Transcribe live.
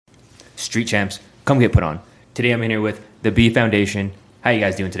Street Champs, come get put on. Today I'm here with the B Foundation. How you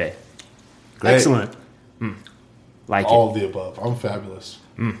guys doing today? Great. Excellent. Like All it. of the above. I'm fabulous.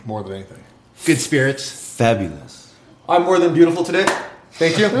 More than anything. Good spirits. Fabulous. I'm more than beautiful today.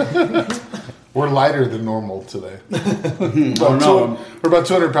 Thank you. We're lighter than normal today. Oh, no. We're about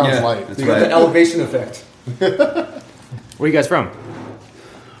 200 pounds Yeah, light. that's You got right. the elevation effect. Where you guys from?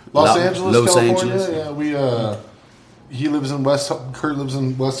 Los Los Angeles, California. Angeles. Yeah, he lives in Kurt lives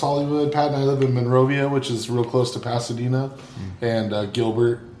in West Hollywood. Pat and I live in Monrovia, which is real close to Pasadena. And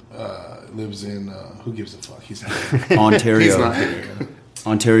Gilbert lives in, who gives a fuck? He's not. Ontario. He's not here.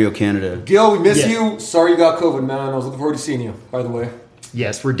 Ontario, Canada. Gil, we miss Yeah. you. Sorry you got COVID, man. I was looking forward to seeing you, by the way.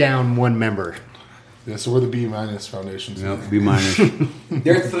 Yes, we're down one member. Yeah, so we're the B- Foundation. today. Yep, B minus.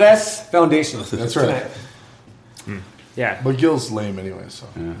 They're Tres Foundation. That's right. Yeah. But Gil's lame anyway, so.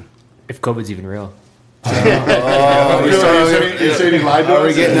 If COVID's even real. You're saying he lied to us? Are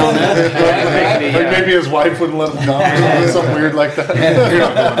we getting on that? Like maybe his wife wouldn't let him come. Something weird like that.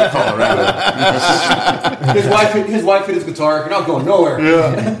 His wife hit his guitar. You're not going nowhere.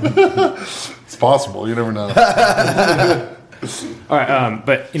 Yeah. It's possible. You never know. All right,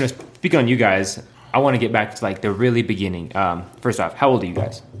 but speaking on you guys, I want to get back to like the really beginning. First off, how old are you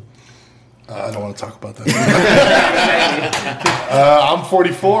guys? I don't want to talk about that. I'm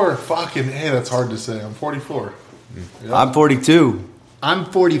 44. Fucking hey, that's hard to say. I'm 44. I'm 42. I'm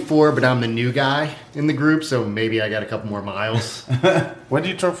 44, but I'm the new guy in the group, so maybe I got a couple more miles. When do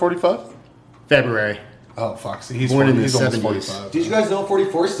you turn 45? February. Oh fuck, see, he's Born in the he's almost 70s. 45. Did you guys know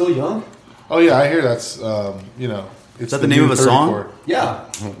 44 is still young? Oh yeah, I hear that's it's that the name new of a song? 34. Yeah.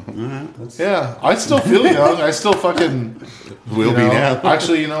 Yeah, I still feel young. I still fucking Will be now.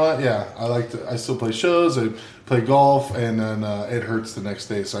 Actually, you know what? Yeah, I still play shows. I play golf, and then it hurts the next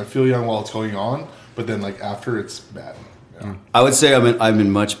day. So I feel young while it's going on, but then like after, it's bad. Yeah. I would say I'm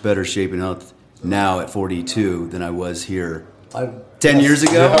in much better shape and health now at 42 than I was here 10 years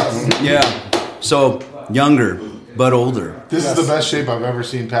ago. Yeah. So younger, but older. This is the best shape I've ever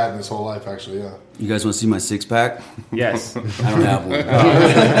seen Pat in his whole life. Actually, yeah. You guys want to see my six pack? Yes. I don't have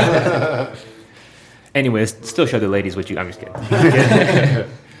one. Anyways, still show the ladies what you. I'm just kidding.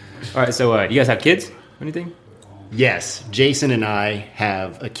 All right, so you guys have kids? Or anything Yes, Jason and I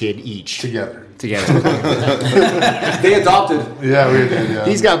have a kid each. Together. together? They adopted. Yeah, we did. Yeah.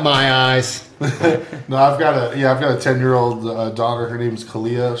 He's got my eyes. No, I've got a 10-year-old daughter. Her name's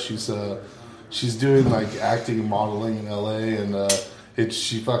Kalia. She's doing like acting and modeling in LA, and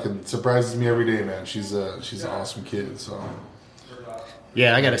she fucking surprises me every day, man. She's an awesome kid. So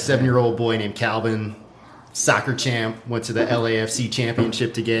Yeah, I got a 7-year-old boy named Calvin, soccer champ. Went to the LAFC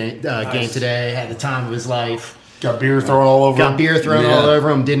championship game today. Had the time of his life. got beer thrown all over. Got him. beer thrown all over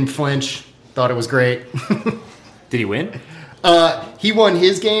him. Didn't flinch. Thought it was great. Did he win? He won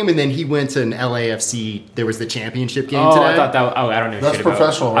his game, and then he went to an LAFC. There was the championship game Oh, today. I thought that. Oh, I don't know. That's shit about it.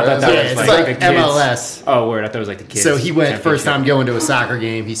 professional, I thought right? that Yeah, was it's like like the kids. MLS. Oh, word! I thought it was like the kids. So he went first time championship. going to a soccer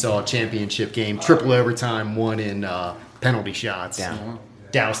game. He saw a championship game, triple overtime, won in penalty shots. Damn.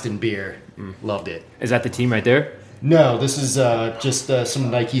 Doused in beer. Loved it. Is that the team right there? No, this is just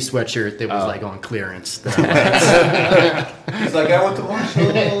some Nike sweatshirt that was like on clearance. He's like, I went to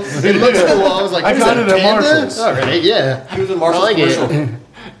Marshalls. It looks cool. I was like, I "Is got that it at Panda?" Marshalls. All right, yeah. He was in Marshall's I like it. commercial.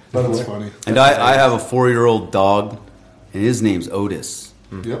 That's funny. And I have a 4-year-old dog, and his name's Otis.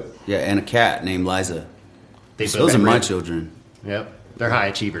 Yep. Yeah, and a cat named Liza. They So those are both- my children. Yep, they're high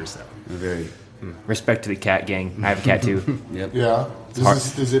achievers though. They're very. Respect to the cat gang. I have a cat too. Yep. Yeah.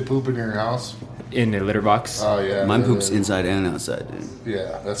 Does it poop in your house? In the litter box. Oh yeah. Mine yeah, poops yeah. inside and outside, dude.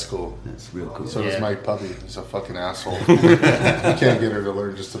 Yeah, that's cool. That's real cool. So does Yeah. my puppy. He's a fucking asshole. You can't get her to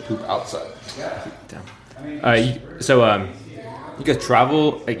learn just to poop outside. You guys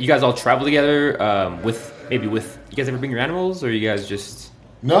travel. Like, you guys all travel together. With you guys ever bring your animals, or you guys just?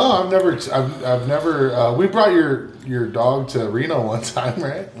 No, I've never. We brought your dog to Reno one time,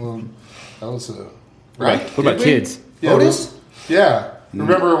 right? Well, that was right. What about Did we? kids? Yeah, Otis? Yeah.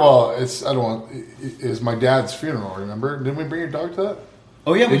 Remember? Well, it's my dad's funeral. Remember? Didn't we bring your dog to that?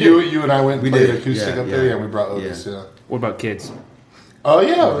 Oh yeah, You and I went and We played did. acoustic Yeah, up there. yeah. Yeah, we brought Otis. Yeah. What about kids? Oh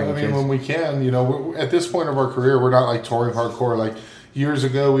yeah, I Bringing mean kids. when we can, we're, at this point of our career, we're not like touring hardcore. Like years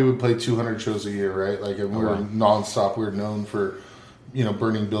ago, we would play 200 shows a year, right? Like, and we were nonstop. We were known for,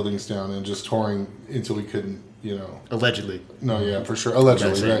 burning buildings down and just touring until we couldn't, Allegedly. No, yeah, for sure,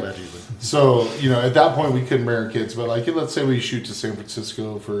 allegedly, Gotta say right? allegedly. So at that point, we couldn't bring our kids, but like, let's say we shoot to San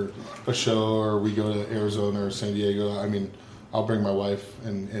Francisco for a show, or we go to Arizona or San Diego. I mean, I'll bring my wife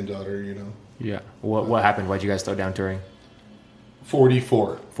and daughter. Yeah. What happened? Why'd you guys slow down touring?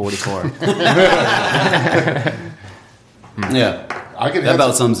 44. 44. Yeah. I can That about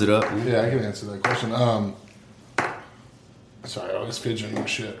answer, sums it up. yeah, I can answer that question. Sorry, I was fidgeting and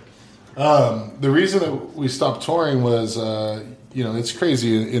shit. The reason that we stopped touring was, it's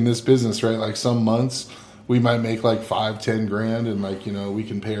crazy in this business, right? Like some months we might make like 5-10 grand and like, we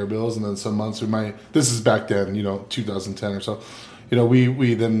can pay our bills. And then some months we might, this is back then, 2010 or so,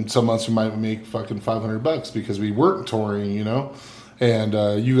 we then some months we might make fucking $500 because we weren't touring, and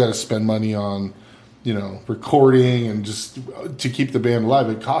you got to spend money on, recording and just to keep the band alive.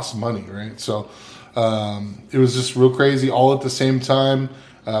 It costs money, right? So it was just real crazy all at the same time.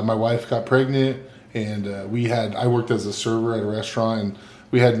 My wife got pregnant, and I worked as a server at a restaurant, and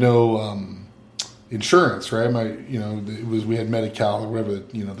we had no insurance, right? We had Medi-Cal or whatever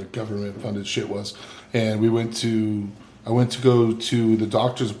the government funded shit was, and I went to go to the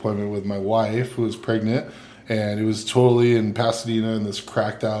doctor's appointment with my wife who was pregnant, and it was totally in Pasadena in this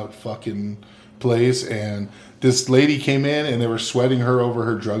cracked out fucking place, and this lady came in and they were sweating her over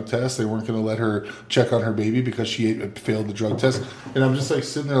her drug test. They weren't going to let her check on her baby because she had failed the drug test. And I'm just like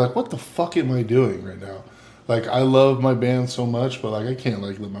sitting there like, what the fuck am I doing right now? Like, I love my band so much, but like I can't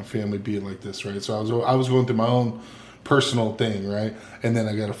like let my family be like this, right? So I was going through my own personal thing, right? And then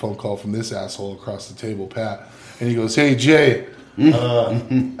I got a phone call from this asshole across the table, Pat, and he goes, "Hey Jay,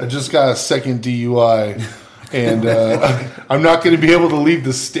 I just got a second DUI, and I'm not going to be able to leave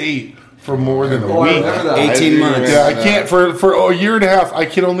the state for more than a week. 18 months. Yeah, I can't for a year and a half. I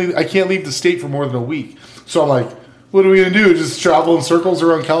can't leave the state for more than a week. So I'm like, what are we gonna do? Just travel in circles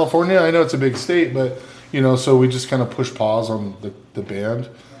around California? I know it's a big state, but so we just kind of pushed pause on the band,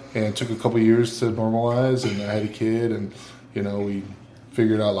 and it took a couple years to normalize. And I had a kid, and we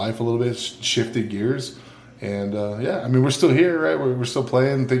figured out life a little bit, shifted gears, and we're still here, right? We're still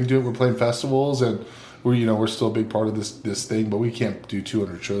playing. We're playing festivals, and we're still a big part of this thing, but we can't do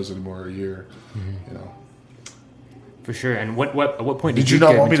 200 shows anymore a year, For sure. And at what point Did you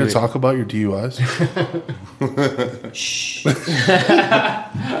not want me to talk about your DUIs? Shh.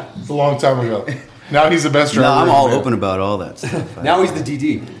 It's a long time ago. Now he's the best driver. No, I'm in the all band. open about all that stuff. Now he's the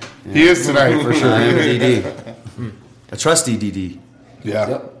DD. He is tonight for sure. I am a DD. A trusty DD. Yeah.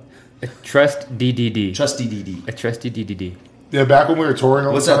 Yep. A trust DDD. Trusty DD. A trusty DDD. Yeah, back when we were touring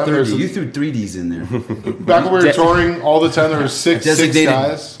all What's the that time. third D? You threw 3Ds in there. Back when we were touring all the time, there were six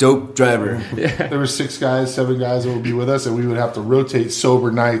guys. Dope driver. There were 6 guys, 7 guys that would be with us, and we would have to rotate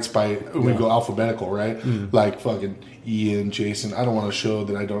sober nights we'd go alphabetical, right? Like fucking Ian, Jason. I don't want to show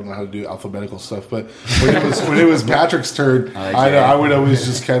that I don't know how to do alphabetical stuff, but when it was Patrick's turn, I would always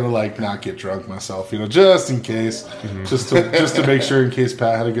just kind of like not get drunk myself, just in case, just to make sure in case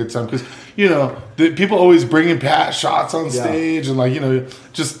Pat had a good time, because the people always bringing Pat shots on stage, and like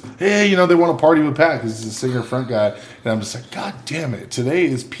just hey, they want to party with Pat because he's a singer front guy, and I'm just like, God damn it, today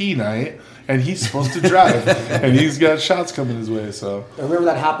is P night. And he's supposed to drive, and he's got shots coming his way. So I remember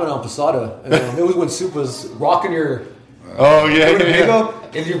that happened on Posada. It was when Soup was rocking your yeah.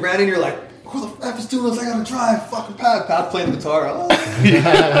 and you ran in. You're like, "Who the f is doing this? I gotta drive." Fucking Pat. Pat playing the guitar.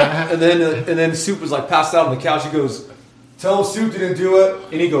 And then Soup was like passed out on the couch. He goes, "Tell him Soup didn't do it."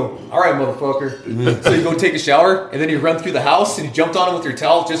 And he go, "All right, motherfucker." So you go take a shower, and then you run through the house, and you jumped on him with your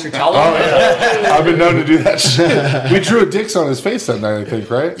towel. Oh yeah, I've been known to do that shit. We drew a dicks on his face that night, I think,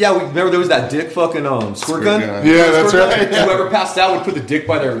 right? Yeah, remember there was that dick fucking squirt gun. Yeah, that's right. Whoever passed out would put the dick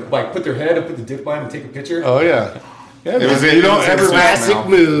by put their head and put the dick by him and take a picture. Oh yeah. Yeah, you don't ever classic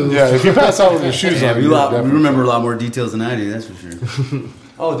move. Yeah, if you pass out with your shoes on, You remember a lot more details than I do, that's for sure.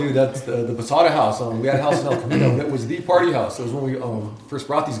 Oh, dude, that's the Posada house. We had a house in El Camino. It was the party house. It was when we first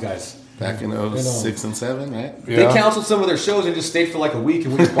brought these guys. Back in 06 and 7, right? Yeah. They canceled some of their shows and just stayed for like a week.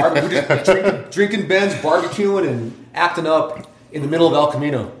 And we just drinking Ben's, barbecuing, and acting up in the middle of El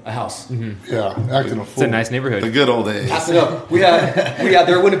Camino, a house. Yeah, acting a It's fool. a nice neighborhood. The good old days. Acting up. We had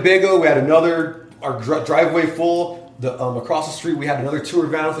there in Winnebago. We had our driveway full. Across the street, we had another tour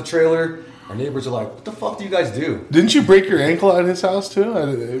van with a trailer. Our neighbors are like, "What the fuck do you guys do?" Didn't you break your ankle at his house too? I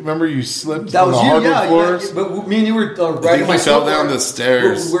remember you slipped That on was the you, hardwood floors. But me and you were I riding think my he fell snowboard. down the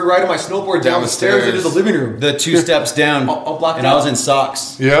stairs. We were riding my snowboard down the stairs into the living room. The 2 steps down, I'll block and it I out. was in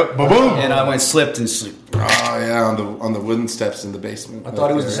socks. Yep, boom. And I slipped and slipped. Oh yeah, on the wooden steps in the basement. I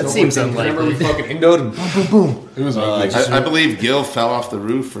thought it was a That snowboard seems thing. I remember we unlikely. fucking indoed and boom, boom, boom. It was ugly. I believe Gil fell off the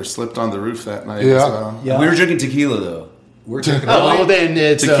roof or slipped on the roof that night. Yeah. as well. Yeah. We were drinking tequila, though. We're taking Oh, then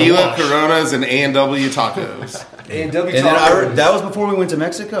it's Tequila, Coronas, and A&W tacos. A&W And then that was before we went to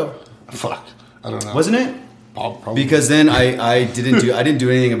Mexico, Fuck. I don't know. wasn't it? Probably. Because then I didn't do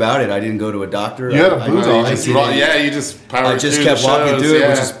anything about it. I didn't go to a doctor. You had a I boot on. You just powered I just through kept the walking shows, through it, yeah.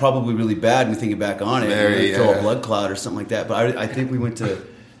 which is probably really bad. And thinking back on it, Very, throw a yeah. blood clot or something like that. But I think we went to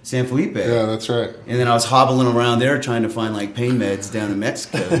San Felipe. Yeah, that's right. And then I was hobbling around there trying to find like pain meds down in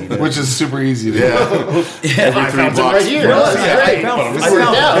Mexico. You know? Which is super easy to do. I found some right here. Well, This is yeah, great. I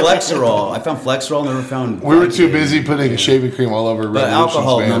found Flexerol. I found Flexerol. Never found. We were too Vicodin. busy putting shaving cream all over But Revolution's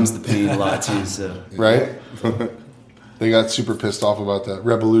alcohol van, numbs the pain a lot too. So right? They got super pissed off about that.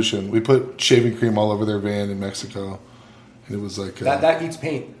 Revolution. We put shaving cream all over their van in Mexico. And it was like... That eats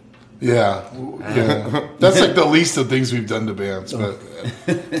paint. Yeah. That's like the least of things we've done to bands, but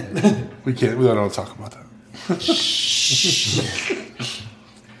we don't want to talk about that.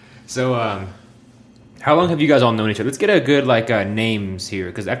 So, how long have you guys all known each other? Let's get a good names here,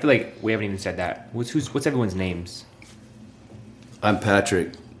 because I feel like we haven't even said that. What's everyone's names? I'm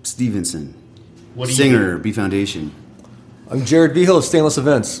Patrick Stevenson, What do you singer, B Foundation. I'm Jared Vigil of Stainless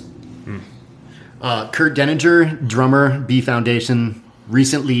Events. Kurt Denninger, drummer, B Foundation.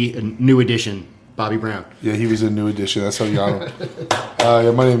 Recently, a new addition, Bobby Brown. Yeah, he was a new addition. That's how you got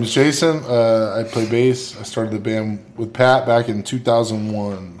him. My name is Jason. I play bass. I started the band with Pat back in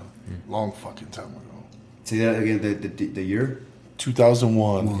 2001. Long fucking time ago. Say that again. The year.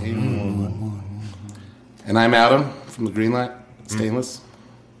 2001. And I'm Adam from the Greenlight Stainless.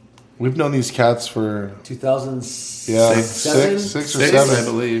 We've known these cats for 2007? six or Six, seven. I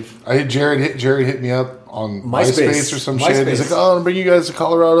believe. I hit Jared hit me up on MySpace or some shit. MySpace. He's like, "Oh, I'll bring you guys to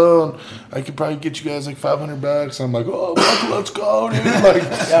Colorado, and I could probably get you guys like $500." I'm like, "Oh, fuck, let's go, dude!"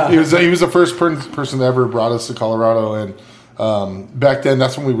 Like, he was the first person that ever brought us to Colorado, and back then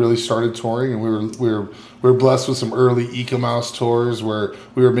that's when we really started touring, and we were blessed with some early Eco Mouse tours where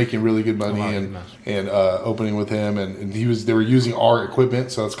we were making really good money and opening with him, and they were using our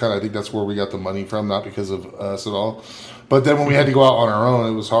equipment, so I think that's where we got the money from, not because of us at all. But then when we had to go out on our own,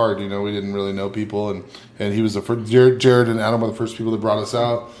 it was hard. We didn't really know people, and he was the first. Jared and Adam were the first people that brought us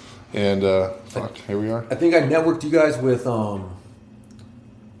out, and here we are. I think I networked you guys with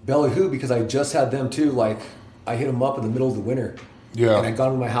Ballyhoo because I just had them too. Like, I hit them up in the middle of the winter. Yeah. And I got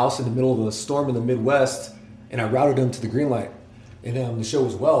them to my house in the middle of a storm in the Midwest, and I routed them to the Greenlight. And the show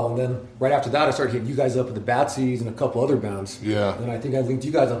was well. And then right after that, I started hitting you guys up with the Batsies and a couple other bands. Yeah. And I think I linked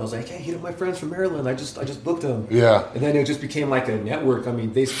you guys up. I was like, hey, hit up my friends from Maryland. I just booked them. Yeah. And then it just became like a network. I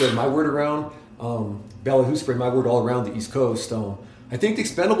mean, they spread my word around. Ballyhoo spread my word all around the East Coast. I think the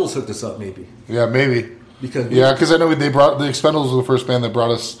Expendables hooked us up, maybe. Yeah, maybe. Because I know the Expendables were the first band that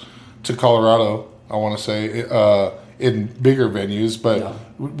brought us to Colorado. I want to say in bigger venues, but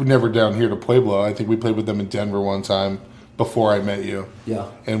we're never down here to Pueblo. I think we played with them in Denver one time before I met you. Yeah.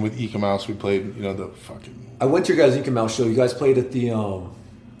 And with Eco Mouse, we played. The fucking. I went to your guys' Eco Mouse show. You guys played at the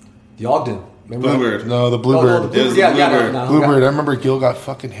Ogden. Remember Bluebird. No, the that? Bluebird. It was the Bluebird. Bluebird. I remember Gil got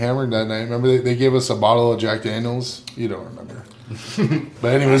fucking hammered that night. Remember they gave us a bottle of Jack Daniels. You don't remember.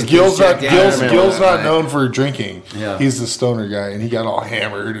 But anyways, Gil's not known for drinking. Yeah. He's the stoner guy, and he got all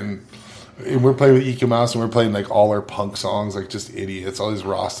hammered, and we're playing with Eco Mouse, and we're playing like all our punk songs, like just idiots. All these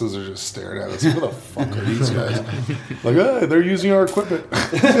Rastas are just staring at us. Who the fuck are these guys? Like, they're using our equipment.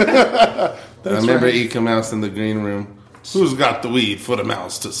 I remember Eco Mouse in the green room. Who's got the weed for the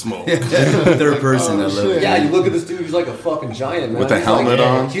mouse to smoke? Third person. I love it. Yeah, you look at this dude. He's like a fucking giant, man. With the He's helmet like,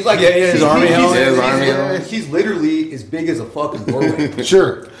 on? He's like his army helmet. Yeah, his army helmet. He's literally as big as a fucking doorway.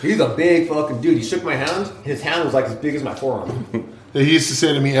 Sure. He's a big fucking dude. He shook my hand. His hand was like as big as my forearm. He used to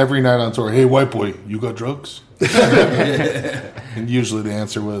say to me every night on tour, "Hey, white boy, you got drugs?" And usually the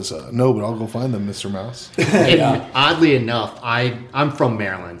answer was, "No, but I'll go find them, Mr. Mouse." And oddly enough, I'm from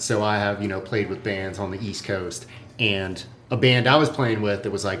Maryland, so I have played with bands on the East Coast, and a band I was playing with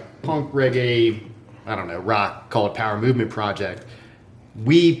that was like punk reggae, I don't know, rock, called Power Movement Project.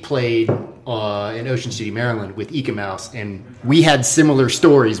 We played in Ocean City, Maryland with Eco Mouse, and we had similar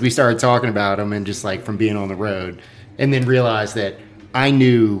stories. We started talking about them and just like from being on the road, and then realized that I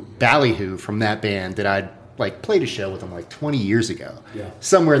knew Ballyhoo from that band that I'd like played a show with them like 20 years ago. Yeah.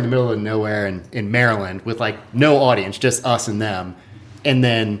 Somewhere in the middle of nowhere in Maryland with like no audience, just us and them. And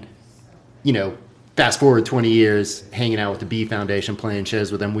then, fast forward 20 years, hanging out with the B Foundation, playing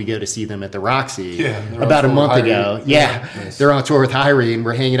shows with them. We go to see them at the Roxy Yeah, they're about a on tour month with ago. Hyrie. Yeah, Nice. they're on tour with Hyrie, and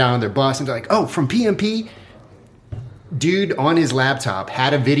we're hanging out on their bus, and they're like, "Oh, from PMP." Dude on his laptop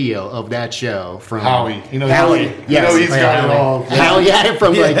had a video of that show from Howie. Howie. Yes, he's got it all. Howie had it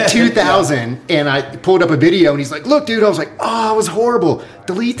from like 2000, and I pulled up a video, and he's like, "Look, dude." I was like, "Oh, it was horrible.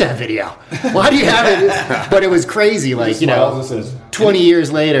 Delete that video. Why do you have it?" But it was crazy, like Smiles and says, 20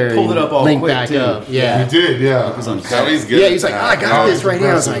 years later, Pulled it up all linked quick, back too. up. Yeah. He did, yeah. It was on Howie's good. Yeah, he's like, "I got Howie's this right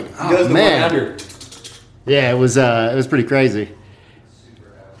here." I was like, impressive. He does "Oh the man." one-hander. Yeah, it was pretty crazy.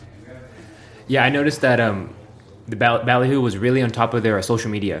 Yeah, I noticed that the Ballyhoo was really on top of their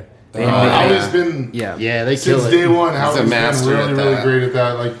social media. Howie's been Yeah. Yeah, they since kill day it. one. a Howie's been master really, at really that. great at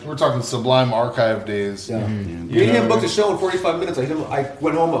that. Like we're talking Sublime Archive days. Yeah. You Me and know, him booked a show in 45 minutes. I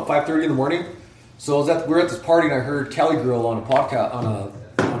went home at 5:30 in the morning. So we were at this party and I heard Cali Girl on a podcast on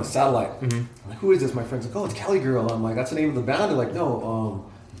a satellite. I'm like, who is this? My friend's like, oh, it's Cali Girl. I'm like, that's the name of the band. They're like, no,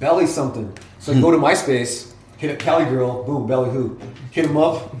 Belly something. So I go to MySpace, hit up Cali Girl, boom, Belly who, hit him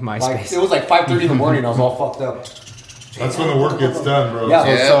up. MySpace. Like, it was like 5:30 in the morning. I was all fucked up. That's when the work gets done, bro. Yeah. So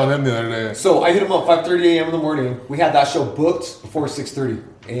I was Yeah. telling him the other day. So I hit him up 5:30 a.m. in the morning. We had that show booked before 6:30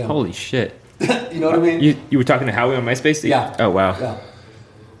 a.m. Holy shit. You know what I mean? You were talking to Howie on MySpace? Yeah. Oh, wow. Yeah.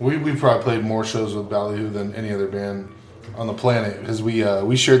 We probably played more shows with Ballyhoo than any other band on the planet because we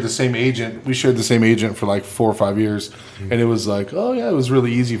shared the same agent. We shared the same agent for like 4 or 5 years, and it was like, oh yeah, it was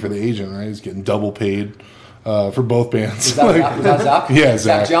really easy for the agent, right? He's getting double paid for both bands. Is that Zach? Yeah,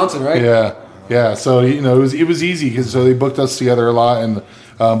 Zach Johnson, right? Yeah. So it was easy because so they booked us together a lot, and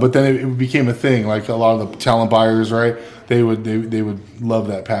but then it became a thing. Like a lot of the talent buyers, right? They would love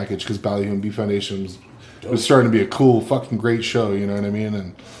that package because Ballyhoo and B Foundation was starting to be a cool, fucking great show. You know what I mean?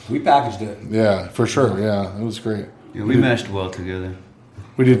 And We packaged it. yeah, for sure. Yeah, it was great. Yeah, we meshed well together.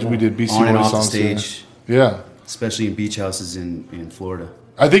 We did BC On and Boy off the songs. stage, Yeah. especially in beach houses in Florida.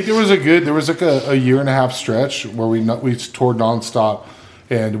 I think there was like a year and a half stretch where we toured nonstop,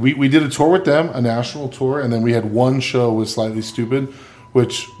 and we did a tour with them, a national tour, and then we had one show with Slightly Stupid,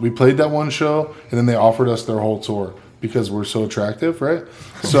 which we played that one show, and then they offered us their whole tour because we're so attractive, right?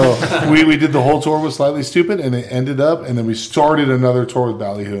 So we did the whole tour with Slightly Stupid, and it ended up, and then we started another tour with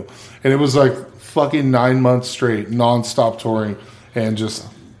Ballyhoo, and it was like fucking 9 months straight, nonstop touring, and just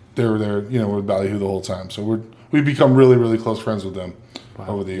they were there, with Ballyhoo the whole time. So we've become really, really close friends with them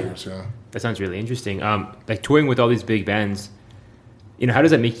over the years. Yeah. That sounds really interesting. Like touring with all these big bands, how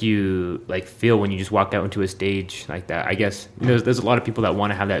does that make you like feel when you just walk out into a stage like that? I guess there's a lot of people that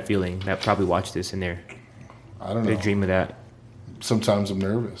want to have that feeling that probably watch this and I don't they know. dream of that. Sometimes I'm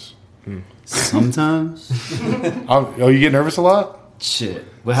nervous. Sometimes. You get nervous a lot? Shit.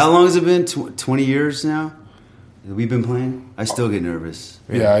 But how long has it been? 20 years now? We've been playing? I still get nervous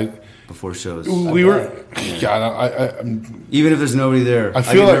Yeah. before shows. We were. God, I'm. Even if there's nobody there. I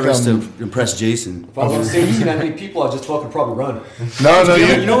feel get like nervous I'm- to impress Jason. If I was on stage and seen that many people, I'd just fucking probably run. No.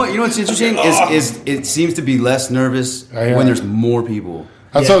 You know what's interesting is it seems to be less nervous Yeah. when there's more people.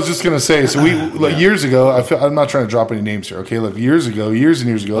 That's what I was just gonna say. So years ago, I'm not trying to drop any names here. Okay, look, years and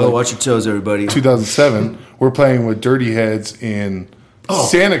years ago, Oh, watch your toes, everybody. 2007, we're playing with Dirty Heads in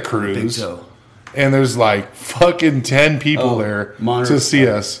Santa Big Cruz, toe. and there's like fucking 10 people there monitor. to see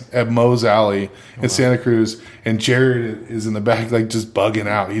us at Moe's Alley in Santa Cruz, and Jared is in the back like just bugging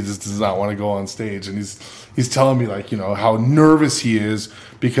out. He just does not want to go on stage, and he's telling me like how nervous he is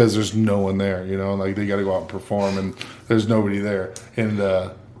because there's no one there. Like they got to go out and perform, and there's nobody there, and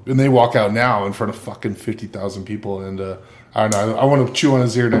they walk out now in front of fucking 50,000 people, and I don't know. I want to chew on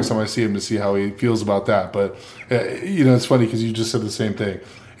his ear next time I see him to see how he feels about that. But it's funny because you just said the same thing.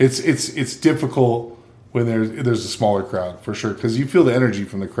 It's difficult when there's a smaller crowd for sure because you feel the energy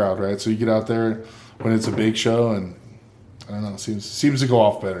from the crowd, right? So you get out there when it's a big show, and I don't know, it seems to go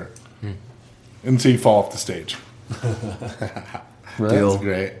off better until you fall off the stage. Right? Gil.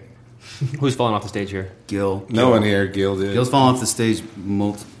 Great. Who's falling off the stage here? Gil. No one here, Gil did. Gil's fallen off the stage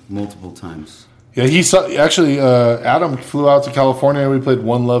multiple times. Yeah, he saw actually. Adam flew out to California. We played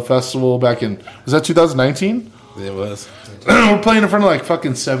One Love Festival back in was that 2019? It was. We're playing in front of like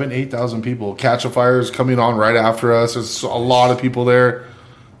fucking 8,000 people. Catch a Fire's coming on right after us. There's a lot of people there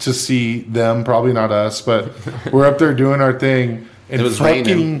to see them. Probably not us, but we're up there doing our thing. And It was fucking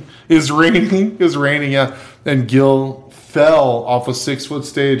raining. It was raining. Yeah, and Gil fell off a 6-foot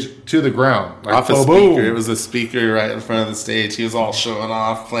stage to the ground. Like, Off a boom, speaker. boom. It was a speaker right in front of the stage. He was all showing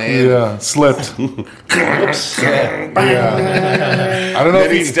off, playing. Yeah, slipped. Yeah, I don't know Then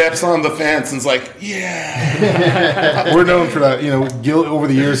if he he. steps on the fence and's like, yeah. We're known for that. Gil over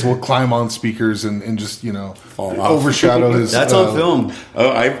the years will climb on speakers and just Fall off. overshadow his. That's on film. Oh,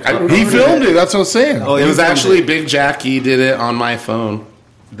 I He filmed it. That's what I'm saying. Oh, It he was filmed actually it. Big Jackie did it on my phone.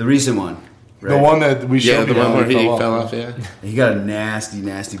 The recent one. The Right? one that we Yeah, showed. the you one how where he fell fell off, yeah. He got a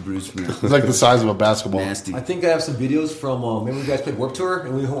nasty bruise from that. It's like the size of a basketball. Nasty. I think I have some videos from, remember you guys played Warped Tour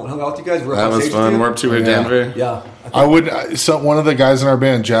and we hung out with you guys? We were up That on was stage fun. with you? Warped Tour Yeah. Denver. Yeah. I would. One of the guys in our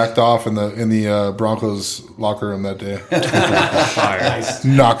band jacked off in the Broncos locker room that day.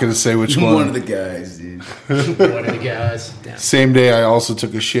 Not going to say which one. One of the guys, dude. One of the guys. Same day, I also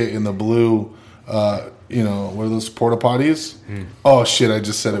took a shit in the blue. What are those porta potties? Oh shit! I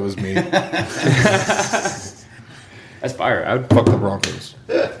just said it was me. That's fire. I would Fuck the Broncos.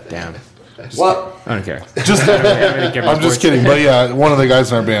 damn. What? I don't care. Just, I don't really care about I'm just sports. kidding. But yeah, one of the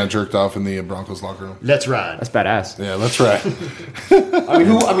guys in our band jerked off in the Broncos locker room. Let's ride. That's badass. Yeah, that's right. I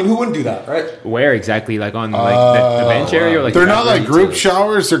mean, who wouldn't do that, right? Where exactly? Like on like the bench area? Or like They're the not back like room? group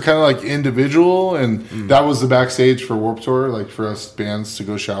showers. They're kind of like individual, and that was the backstage for Warped Tour, like for us bands to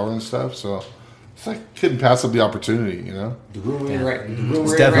go shower and stuff. So it's like couldn't pass up the opportunity, you know. The room we're in right, the room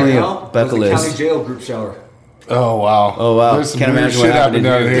we're in definitely right a now bucket was the list. county jail group shower. Oh wow! Oh, wow. There's some Can't weird imagine shit what happened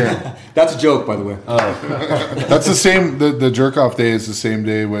happening down in here. That's a joke, by the way. That's the same. The jerk off day is the same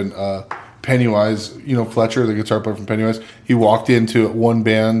day when Pennywise, you know Fletcher, the guitar player from Pennywise, he walked into one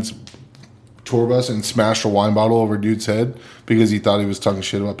band's tour bus and smashed a wine bottle over a dude's head because he thought he was talking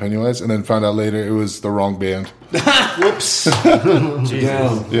shit about Pennywise, and then found out later it was the wrong band. Whoops.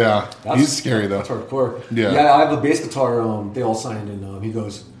 Damn. Yeah, he's scary though. That's hardcore. Yeah. Yeah, I have a bass guitar. They all signed, and he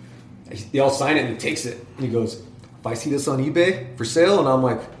goes, they all sign it, and he takes it, and he goes, if I see this on eBay for sale, and I'm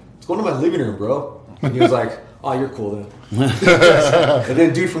like, it's going to my living room, bro. And he was like, oh, you're cool then. And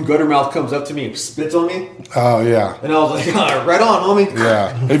then dude from Guttermouth comes up to me and spits on me, Oh yeah, and I was like, oh, right on, homie.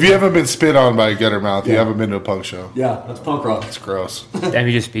 yeah. If you haven't been spit on by a Guttermouth, you haven't been to a punk show. Yeah, that's punk rock. It's gross, Damn,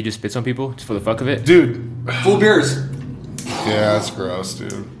 he just spits on people just for the fuck of it. dude. Full beers. Yeah, that's gross,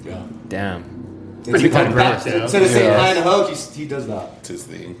 dude. Yeah. Damn. Pretty fucking gross, Instead of saying Yeah. hi and a hug, he does that. It's his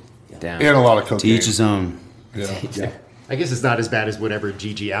thing. Damn. And a lot of To cocaine. each his own. Yeah, Yeah. I guess it's not as bad as whatever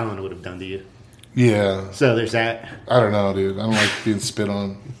Gigi Allen would have done to you. yeah. So there's that. I don't know, dude. I don't like being spit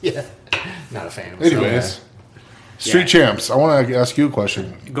on. Yeah. Not a fan. Anyways, Street Champs. I want to ask you a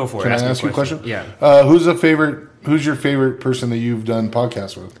question. Go for it. Can I Ask me a ask you a question? question. Yeah. Who's your favorite person that you've done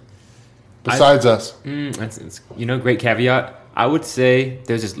podcasts with? Besides us. That's great caveat. I would say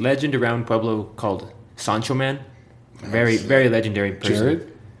there's this legend around Pueblo called Sancho Man. Very, very legendary person. Jared?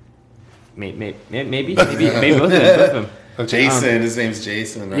 Maybe both of them. Jason, his name's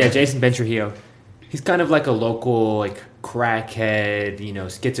Jason. Right? Yeah, Jason Ben-Trujillo. He's kind of like a local, like, crackhead,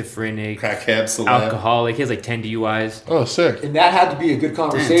 schizophrenic, Crackhead celeb. alcoholic. He has like 10 DUIs. Oh, sick. And that had to be a good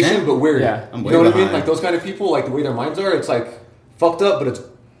conversation, Damn. but weird. Yeah. I'm You way know what I mean? behind. Like those kind of people, like the way their minds are, it's like fucked up, but it's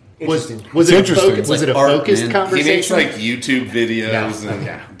interesting. Was It's it interesting. was it a Art, focused man. He conversation? makes like YouTube videos Yeah, and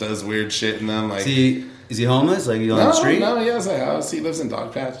okay. does weird shit in them. Like, Is he homeless? Like, you on the street? no, he has a house. He lives in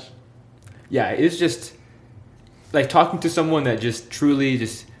Dogpatch. Yeah, it's just like talking to someone that just truly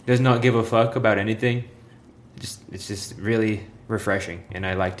just does not give a fuck about anything. It's just really refreshing, and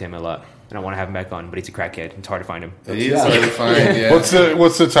I liked him a lot. And I want to have him back on, but he's a crackhead. It's hard to find him. He is hard to find. Yeah.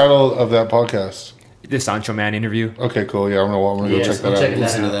 What's the title of that podcast? The Sancho Man interview. Okay, cool. Yeah, I'm gonna go Yes, check I'm that checking out.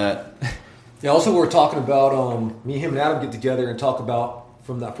 Listen to that. Yeah, also we're talking about me, him, and Adam get together and talk about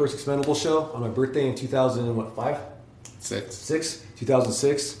from that first Expendable show on my birthday in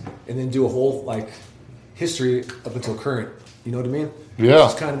 2006, and then do a whole like history up until current. You know what I mean? Yeah.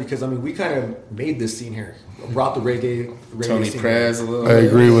 It's kind of because we kind of made this scene here, brought the reggae Tony scene Prez a little I bit.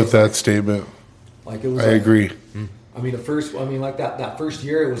 agree with that statement. Like it was. I agree. Like that first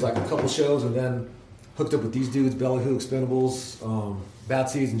year, it was like a couple shows, and then hooked up with these dudes, Ballyhoo, Expendables, Bad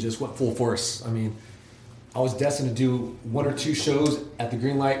Seeds, and just went full force. I mean, I was destined to do 1 or 2 shows at the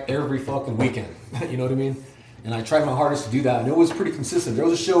Greenlight every fucking weekend. You know what I mean? And I tried my hardest to do that, and it was pretty consistent. There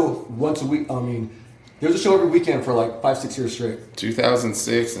was a show once a week. There was a show every weekend for like 5-6 years straight.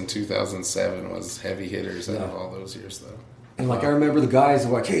 2006 and 2007 was heavy hitters out of all those years, though. And like I remember the guys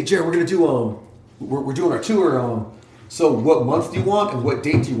were like, "Hey, Jared, we're gonna do we're doing our tour. So what month do you want and what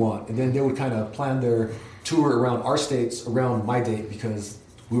date do you want?" And then they would kind of plan their tour around our states around my date because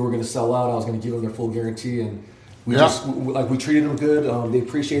we were gonna sell out. I was gonna give them their full guarantee, and we we treated them good. They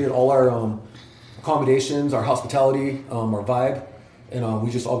appreciated all our accommodations, our hospitality, our vibe, and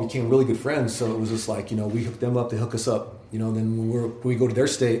we just all became really good friends. So it was just like we hooked them up, they hook us up. And then when we go to their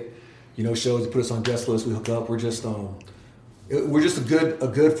state, shows, they put us on guest lists, we hook up. We're just a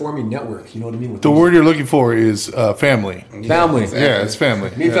good forming network. You know what I mean? With The word you're looking for is family. family, Yeah, it's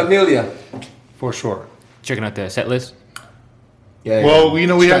family. mi Yeah, familia. for sure. Checking out the set list. Yeah. Well, we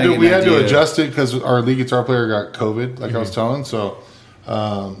Just had trying to get an idea. adjust it because our lead guitar player got COVID, like I was telling. So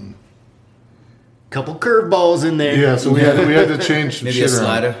Couple curveballs in there. yeah, so we had to change some Maybe shit a around.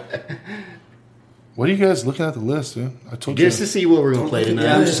 slider. What are you guys looking at the list, dude? I told Just you. to see what we're gonna play tonight.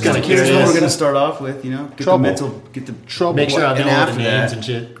 Yeah, I'm just kind of Here's curious. what we're gonna start off with. Get Trouble. get the Trouble. Make sure I And know all the after names that- and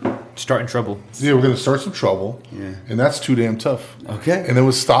shit. Starting trouble. Yeah, we're gonna start some trouble. Yeah. And that's too damn tough. Okay. And then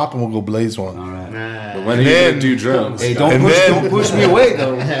we'll stop and we'll go blaze one. All right. But when are you then- going to do drums? Hey, And then- don't push me away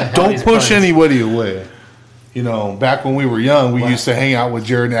though. Don't push anybody away. Back when we were young, we used to hang out with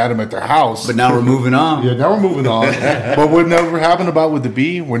Jared and Adam at their house. But now we're moving on. yeah, now we're moving on. But what never happened about with the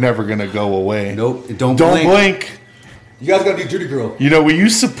B, we're never gonna go away. Nope. Don't Don't blink. blink. You guys got to do Judy Girl. You know, we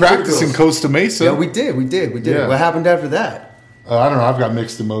used to practice in Girls. Costa Mesa. Yeah, we did. Yeah. What happened after that? I don't know. I've got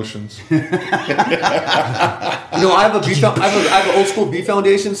mixed emotions. You know, I have an old school B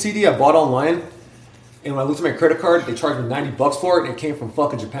Foundation CD I bought online. And when I looked at my credit card, they charged me $90 for it, and it came from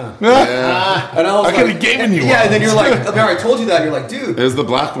fucking Japan. Yeah. And I was I could have given you one. yeah, and then you're like, I remember I told you that, and you're like, dude. It was the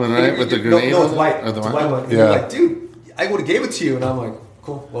black one, right? With the grenade? No, it's white. Or the It's white white one? one. And Yeah. you're like, dude, I would have gave it to you. And I'm like,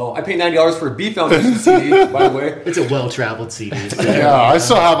 cool. Well, I paid $90 for a B Foundation CD, by the way. It's a well-traveled CD. Yeah, I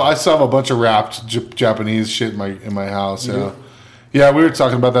still have a bunch of wrapped Japanese shit in my house. Yeah, yeah, we were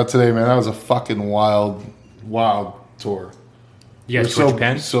talking about that today, man. That was a fucking wild tour. You We're guys toured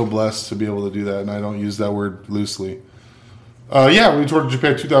Japan? so blessed to be able to do that, and I don't use that word loosely. Yeah, we toured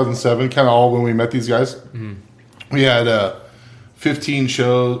Japan 2007, kind of all when we met these guys. Mm-hmm. We had 15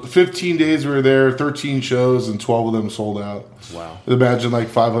 shows, 15 days we were there, 13 shows, and 12 of them sold out. Wow. Imagine like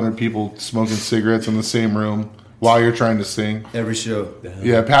 500 people smoking cigarettes in the same room while you're trying to sing. Every show.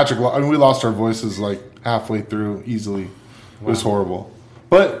 Yeah, Patrick, I mean, we lost our voices like halfway through easily. It was horrible.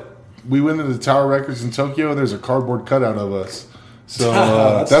 But we went into Tower Records in Tokyo, and there's a cardboard cutout of us. So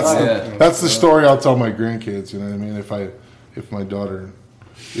that's the story I'll tell my grandkids. You know what I mean? If my daughter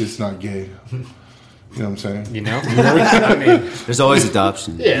is not gay, you know what I'm saying? You know? I mean, There's always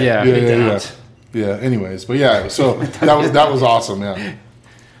adoption. yeah. Yeah. Anyways, but yeah, so that was awesome. Yeah,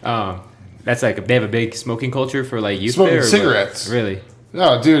 That's like they have a big smoking culture for like youth Smoking there, or what? cigarettes. Really?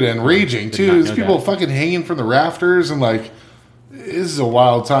 oh, dude, and raging Did too. not There's know people that. fucking hanging from the rafters, and like this is a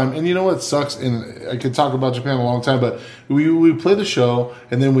wild time. And you know what sucks? And I could talk about Japan a long time, but we play the show,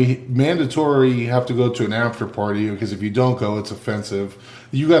 and then we mandatory have to go to an after party because if you don't go, it's offensive.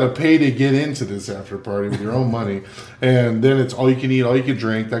 You got to pay to get into this after party with your own money, and then it's all you can eat, all you can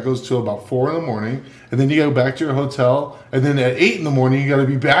drink. That goes till about 4 a.m, and then you go back to your hotel, and then at 8 a.m, you got to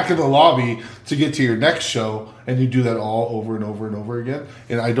be back in the lobby to get to your next show, and you do that all over and over and over again.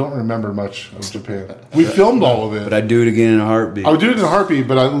 And I don't remember much of Japan. We filmed all of it. But I'd do it again in a heartbeat. I would do it in a heartbeat,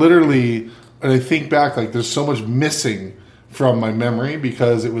 but I literally, and I think back, like there's so much missing from my memory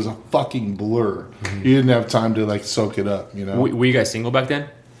because it was a fucking blur. You didn't have time to like soak it up, you know. Were you guys single back then?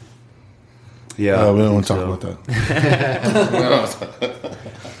 Yeah. We don't want to I talk think about that.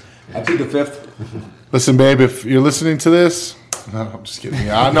 I plead the fifth. Listen, babe, if you're listening to this, no, I'm just kidding.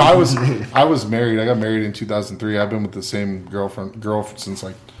 Yeah, no, I was married. I got married in 2003. I've been with the same girl since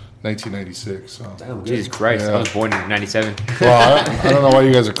like 1996. So. Damn, good. Jesus Christ! Yeah. I was born in '97. Well, I don't know why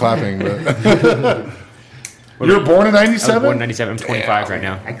you guys are clapping, but you were born in I was born in '97. '97. I'm 25 right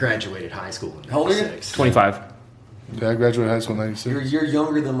now. I graduated high school in How old are you? 96. 25. Yeah, I graduated high school in '96. You're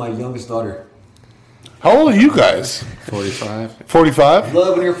younger than my youngest daughter. How old are you guys? 45. 45.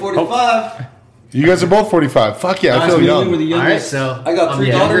 Love when you're 45. You guys are both 45. Fuck yeah, I feel young. All right, so I got I'm 3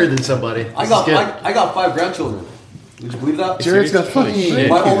 younger daughters. than somebody. I got 5 grandchildren. Would you believe that? Jared's got fucking shit.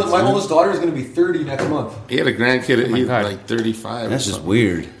 My kids, man. oldest daughter is going to be 30 next month. He had a grandkid. He's God. like 35. That's or just something.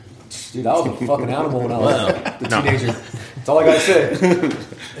 weird. Dude, I was a fucking animal when I was a teenager. That's all I got to say.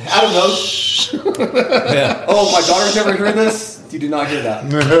 Adam knows. Yeah. Oh, my daughter's never heard this? You did not hear that.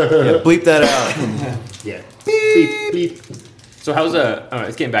 Bleep that out. Yeah. Beep, beep. So how's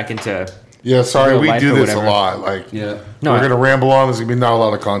it's getting back into. Yeah, sorry, Real we life do or this whatever. a lot. Like, Yeah. No, we're gonna ramble on. There's gonna be not a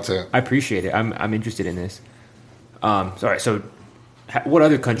lot of content. I appreciate it. I'm interested in this. Sorry. So, what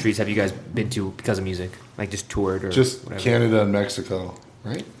other countries have you guys been to because of music? Like just toured or Just whatever? Canada and Mexico,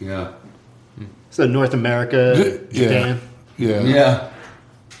 right? Yeah. So North America, Japan. Yeah, Yeah.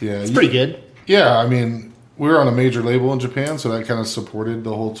 yeah. It's pretty good. Yeah, I mean, we were on a major label in Japan, so that kind of supported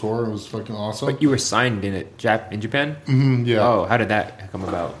the whole tour. It was fucking awesome. But you were signed in in Japan. Yeah. Oh, how did that come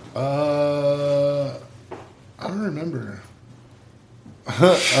about? I don't remember.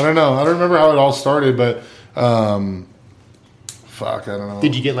 I don't know. I don't remember how it all started, but fuck, I don't know.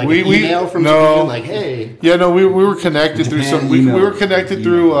 Did you get like We- an we- email from no. Japan like, hey? Yeah, no, we were connected through Japan some. We email. were connected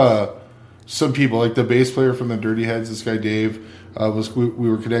through some people, like the bass player from the Dirty Heads. This guy Dave we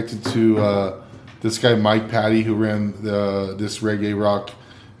were connected to this guy Mike Patty, who ran this reggae rock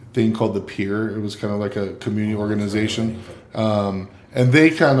thing called the Pier. It was kind of like a community organization, and they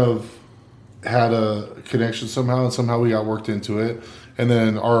kind of had a connection somehow, and somehow we got worked into it. And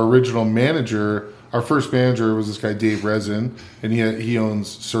then our original manager. Our first manager was this guy Dave Resin, and he owns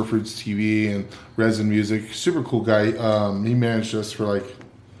Surf Roots TV and Resin Music. Super cool guy. He managed us for like,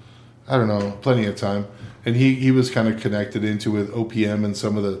 I don't know, plenty of time. And he was kind of connected into with OPM and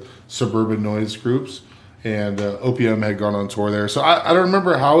some of the suburban noise groups. And OPM had gone on tour there. So I don't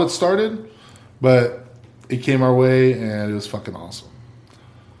remember how it started, but it came our way and it was fucking awesome.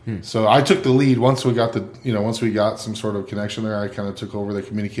 So I took the lead once we got once we got some sort of connection there. I kind of took over the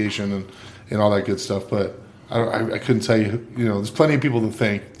communication and all that good stuff. But I couldn't tell you. You know, there's plenty of people to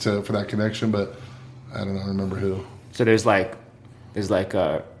thank for that connection, but I don't know. I remember who. So there's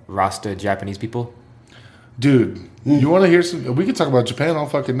Rasta Japanese people. Dude, you want to hear some? We could talk about Japan all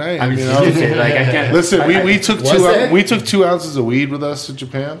fucking night. I mean, you know? like I can't. Listen, we took we took 2 ounces of weed with us to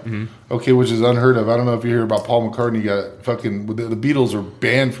Japan. Mm-hmm. Okay, which is unheard of. I don't know if you hear about Paul McCartney got fucking the Beatles are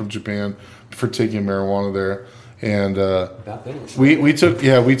banned from Japan for taking marijuana there. And we took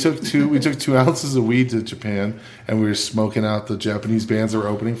 2 ounces of weed to Japan, and we were smoking out the Japanese bands that were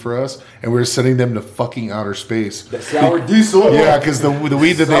opening for us, and we were sending them to fucking outer space. That sour diesel. Yeah, because the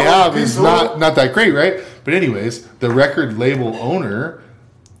weed that they Sour have is diesel. not that great, right? But anyways, the record label owner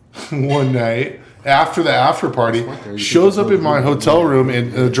one night after the after party shows up in my hotel room,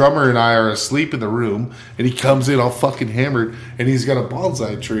 and the drummer and I are asleep in the room, and he comes in all fucking hammered, and he's got a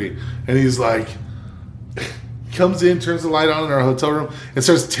bonsai tree, and he's like. Comes in, turns the light on in our hotel room, and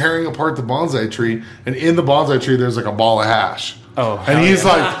starts tearing apart the bonsai tree. And in the bonsai tree, there's like a ball of hash. Oh, and he's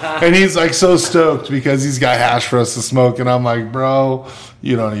like so stoked because he's got hash for us to smoke. And I'm like, bro,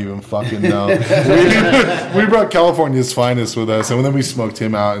 you don't even fucking know. we brought California's finest with us, and then we smoked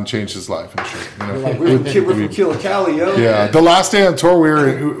him out and changed his life and shit. You know? Like, we're from Killer Cali, yo. Yeah, the last day on tour, we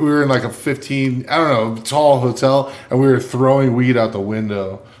were in like a 15, tall hotel, and we were throwing weed out the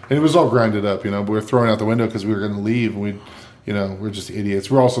window. And it was all grinded up, you know. But we were throwing out the window because we were going to leave, and we're just idiots.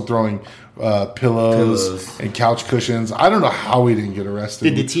 We're also throwing pillows and couch cushions. I don't know how we didn't get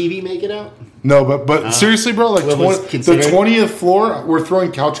arrested. Did the TV make it out? No, but seriously, bro, like What was the considered? 20th floor, we're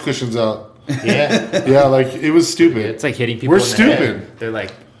throwing couch cushions out. Yeah. Yeah, like it was stupid. It's like hitting people. We're in the stupid. head. They're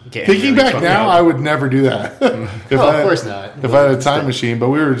like Thinking back now, I would never do that. Of course not. If I had a time machine, but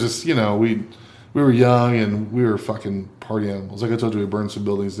we were just, we were young and we were fucking party animals. Like I told you, we burned some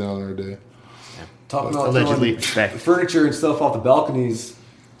buildings down in our day. Talking about Allegedly. throwing furniture and stuff off the balconies.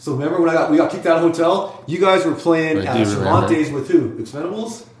 So remember when we got kicked out of the hotel? You guys were playing I at do Cervantes with who?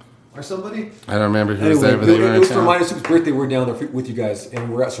 Expendables? Or somebody? I don't remember who was there, but Anyway, they were it in was for town. Minor Soup's birthday. We're down there with you guys,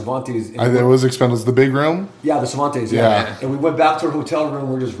 and we're at Cervantes. And There was Expendables, the big room. yeah, the Cervantes. Yeah. And we went back to our hotel room.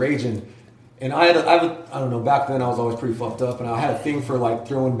 We're just raging. And I don't know. Back then, I was always pretty fucked up, and I had a thing for like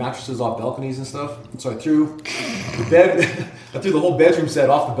throwing mattresses off balconies and stuff. So I threw the whole bedroom set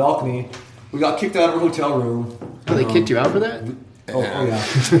off the balcony. We got kicked out of our hotel room. Oh, they kicked you out for that? Oh yeah.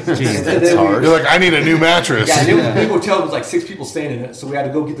 Jeez, that's hard. You're like, I need a new mattress. Yeah, and it was a big hotel. There was like 6 people staying in it, so we had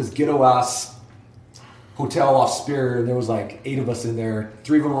to go get this ghetto ass hotel off Spirit. And there was like 8 of us in there.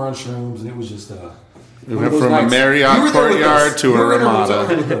 3 of them were on shrooms, and it was just. We went from a Marriott Courtyard to a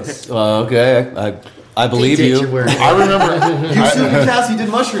Ramada. Okay, I believe Take you. your word. I remember. You Cassie did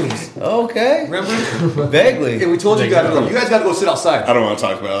mushrooms. Okay, Remember? vaguely. And we told you guys got to go sit outside. I don't want to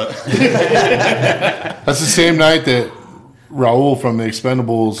talk about it. That's the same night that Raul from the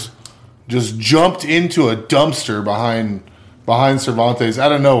Expendables just jumped into a dumpster behind Cervantes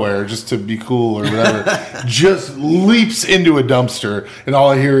out of nowhere just to be cool or whatever. Just leaps into a dumpster, and all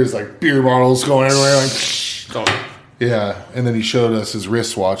I hear is like beer bottles going everywhere. Like, yeah, and then he showed us his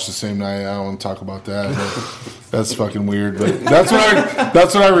wristwatch the same night. I don't want to talk about that. But that's fucking weird. But that's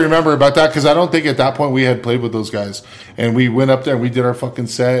what I remember about that, because I don't think at that point we had played with those guys. And we went up there and we did our fucking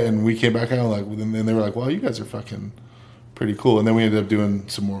set, and we came back out like, and they were like, "Well, you guys are fucking pretty cool." And then we ended up doing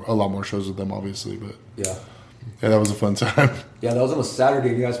a lot more shows with them, obviously. But Yeah. yeah, that was a fun time. Yeah, that was on a Saturday.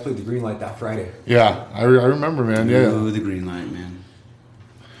 And you guys played the Green Light that Friday. Yeah, I remember, man. Yeah, Ooh, the green light, man.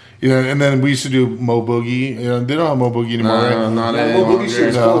 And then we used to do Mo Boogie. They don't have Mo Boogie anymore, right? Not Yeah, any Mo Boogie shit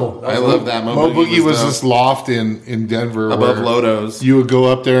was longer. cool. I love that. Mo Boogie was dope. this loft in Denver above where Lodo's. you would go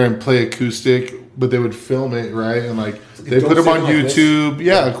up there and play acoustic, but they would film it, right? And like they dope put them on setup like this. YouTube.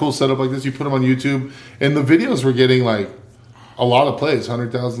 Yeah, a cool setup like this. You put them on YouTube, and the videos were getting like a lot of plays,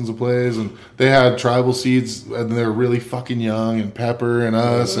 100,000s of plays, and they had Tribal Seeds, and they were really fucking young, and Pepper and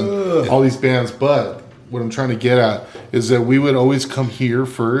us, and all these bands. But what I'm trying to get at is that we would always come here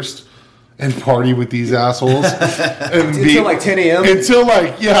first and party with these assholes and Until like 10 a.m.? until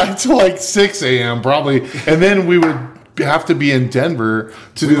like 6 a.m. probably, and then we would have to be in Denver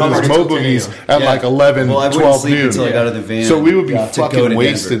to do party those Mo till 10 Boogies a.m. at Yeah. like 11, Well, I wouldn't 12 sleep noon. until I got out of the van. So we would be to go fucking to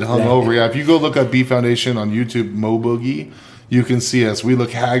wasted, Denver. hungover. Yeah, if you go look up B Foundation on YouTube, Mo Boogie, you can see us. We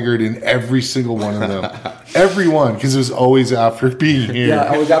look haggard in every single one of them. Every one, because it was always after being here. Yeah,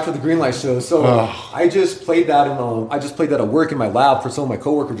 I was after the Green Light show. So I just played that at work in my lab for some of my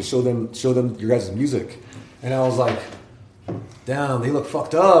coworkers to show them your guys' music, and I was like, damn, they look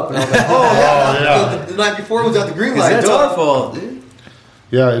fucked up. And I was like, yeah. The night before was at the Green Light. That's duh. our fault, dude.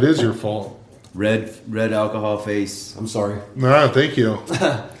 Yeah, it is your fault. Red alcohol face. I'm sorry. No, thank you.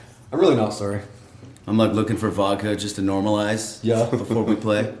 I'm really not sorry. I'm like looking for vodka just to normalize. Yeah. Before we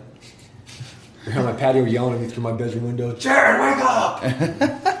play. They're on my patio yelling at me through my bedroom window. Jared, wake up!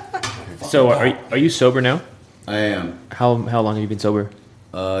 So are you sober now? I am. How long have you been sober?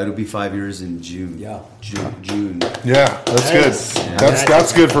 It'll be 5 years in June. Yeah. June. Yeah, that's Yes. good.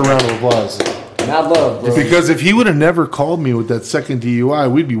 That's good for a round of applause. Mad love, bro. Because if he would have never called me with that second DUI,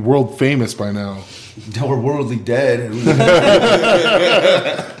 we'd be world famous by now. No, we're worldly dead.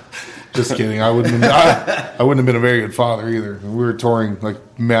 Just kidding. I wouldn't have been a very good father either. We were touring like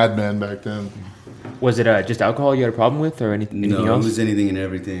madmen back then. Was it just alcohol you had a problem with, or anything No, else? it was anything and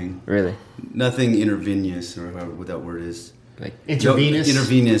everything. Really? Nothing intravenous, or what that word is. Like Intravenous? No,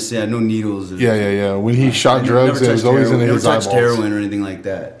 intravenous, yeah, no needles. Yeah. When he shot I drugs, it never was touched always in heroin, his never touched eyeballs. heroin or anything like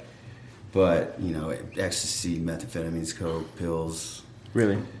that. But, ecstasy, methamphetamines, coke, pills.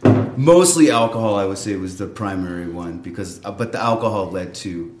 really? Mostly alcohol, I would say, was the primary one. But the alcohol led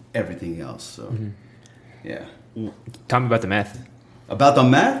to everything else. So, yeah. Tell me about the meth. About the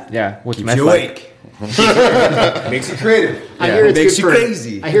meth? Yeah, what's Keeps meth you like? awake. Makes you creative. I hear it's Makes good you for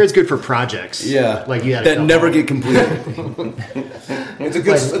crazy. I hear it's good for projects. Yeah. like you had that a never couple. get completed.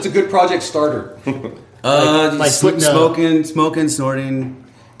 It's a good project starter. like putting a- smoking, snorting.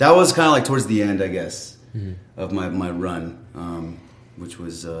 That was kind of like towards the end, I guess, of my run, which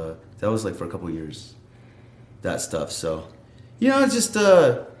was that was like for a couple of years. That stuff. So, just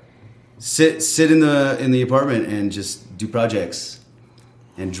sit in the apartment and just do projects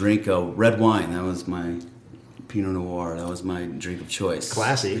and drink red wine. That was my Pinot Noir. That was my drink of choice.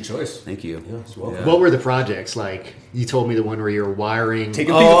 Classy. Good choice. Thank you. Yeah, it's welcome. Yeah. What were the projects like? You told me the one where you were wiring.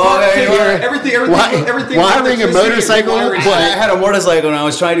 Taking things apart. Everything. Wiring a motorcycle. I had a motorcycle and I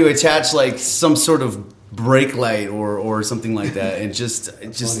was trying to attach like some sort of brake light or something like that, and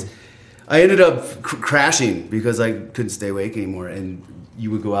I ended up crashing because I couldn't stay awake anymore. And you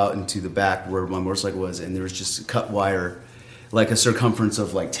would go out into the back where my motorcycle was, and there was just cut wire, like a circumference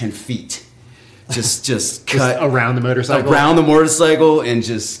of like 10 feet, just cut around the motorcycle. around the motorcycle, and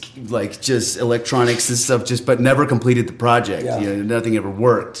just electronics and stuff, but never completed the project. Yeah. Nothing ever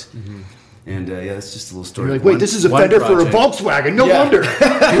worked. And that's just a little story. You're like, wait, this is a fender for a Volkswagen. No Yeah. wonder.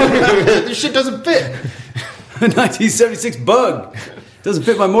 This shit doesn't fit. 1976 Bug doesn't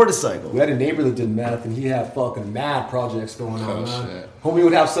fit my motorcycle. We had a neighbor that did meth, and he had fucking mad projects going on. Man. Shit. Homie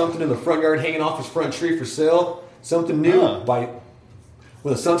would have something in the front yard hanging off his front tree for sale, something new.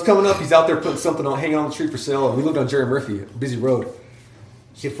 When the sun's coming up, he's out there putting something hanging on the tree for sale. And we lived on Jerry Murphy, a busy road.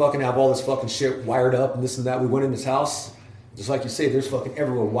 He'd fucking have all this fucking shit wired up and this and that. We went in his house, just like you say, there's fucking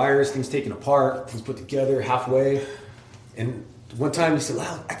everywhere wires, things taken apart, things put together halfway. And one time he said,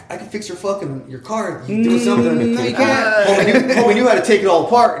 "Wow, I can fix your car. You doing something?" No, you can't. Homie knew how to take it all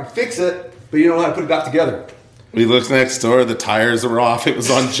apart and fix it, but you don't know how to put it back together. We looked next door. The tires were off. It was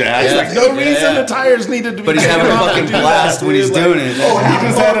on jack. Yeah. Like, no reason Yeah. the tires needed to be. But he's having a fucking blast when he's doing it. Oh, He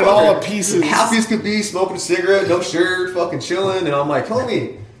just had it all in pieces. Happy as could be, smoking a cigarette, no shirt, fucking chilling. And I'm like,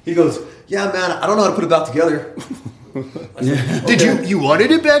 homie. He goes, "Yeah, man, I don't know how to put it back together." Did you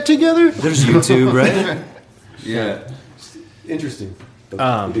wanted it back together? There's YouTube, right? Yeah. Interesting.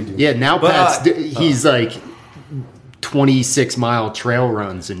 But we did do it. Yeah, now But, Pat's he's like 26-mile trail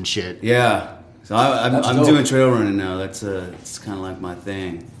runs and shit. Yeah. So I'm dope. doing trail running now. It's kind of like my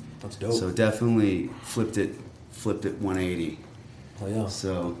thing. That's dope. So definitely flipped it 180. Oh, yeah.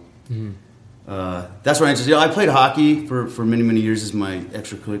 So that's what I'm interested. I played hockey for many years as my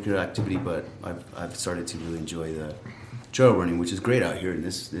extracurricular activity, but I've started to really enjoy the trail running, which is great out here in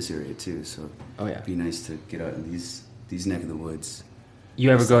this area too. So Oh, yeah. it'd be nice to get out in these neck of the woods.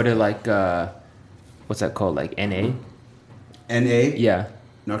 You ever go to like what's that called? Like NA? NA, Yeah.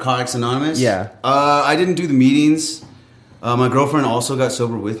 Narcotics Anonymous. Yeah. I didn't do the meetings. My girlfriend also got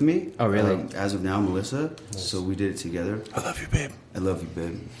sober with me. Oh, really? As of now, Melissa. So we did it together. I love you, babe. I love you,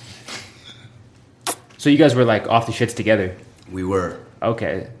 babe. So you guys were like off the shits together. We were.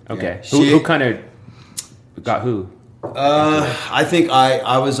 Okay. Yeah. Who kind of got who? I think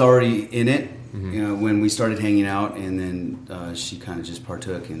I was already in it, when we started hanging out, and then she kind of just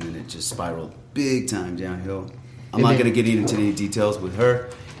partook, and then it just spiraled big time downhill. I'm not going to get into any details with her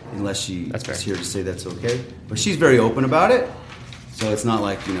unless she That's fair. is here to say that's okay. But she's very open about it, so it's not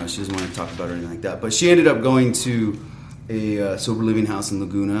like she doesn't want to talk about it or anything like that. But she ended up going to a sober living house in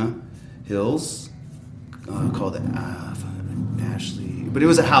Laguna Hills called Ashley, but it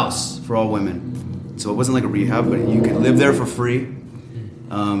was a house for all women. So it wasn't like a rehab, but you could live there for free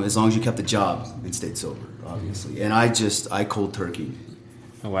as long as you kept a job and stayed sober, obviously. And I cold turkey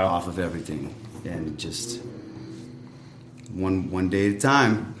Oh wow. off of everything and just one day at a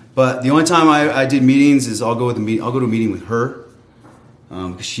time. But the only time I did meetings is I'll go to a meeting with her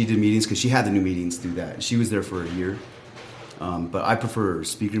because she did meetings because she had the new meetings through that. She was there for a year. But I prefer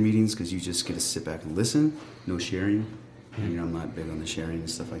speaker meetings because you just get to sit back and listen, no sharing. You know, I'm not big on the sharing and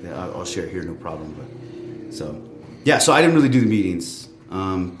stuff like that. I'll share here, no problem. But so I didn't really do the meetings,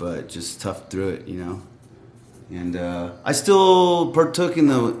 but just tough through it, you know. And I still partook in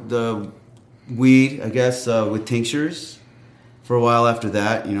the weed, I guess, with tinctures. For a while after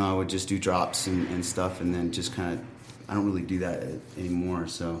that, you know, I would just do drops and stuff, and then just kind of, I don't really do that anymore.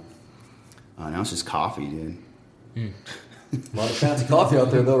 So now it's just coffee, dude. A lot of fancy coffee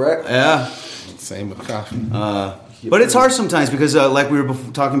out there, though, right? Yeah. Same with coffee. But it's hard sometimes because, like we were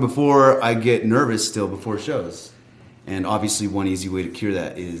talking before, I get nervous still before shows. And obviously one easy way to cure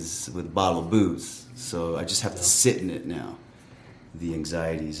that is with a bottle of booze. So I just have to sit in it now. The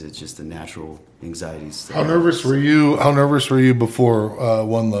anxieties, it's just the natural anxieties. How nervous were you? How nervous were you before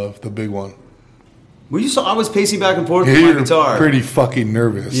One Love, the big one? Well, I was pacing back and forth Yeah, with my you're guitar. pretty fucking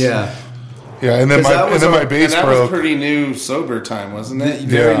nervous. Yeah. Yeah, and then 'Cause my bass And that broke. was pretty new sober time, wasn't it?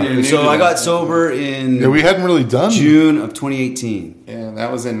 Very Yeah. new. So I got sober in Yeah, we hadn't really done. June of 2018. Yeah,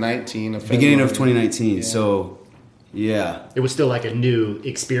 that was in 19. Beginning of 2019. Yeah. So, yeah. It was still like a new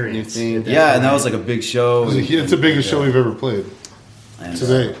experience. New thing. at that Yeah, and that point. was like a big show. It's the biggest show we've ever played And,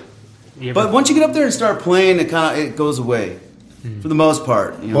 today. But once you get up there and start playing, it goes away. For the most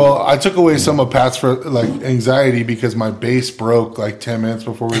part. You know? Well, I took away some of Pat's anxiety because my bass broke like 10 minutes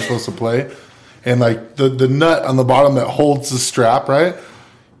before we were supposed to play, and like the nut on the bottom that holds the strap, right?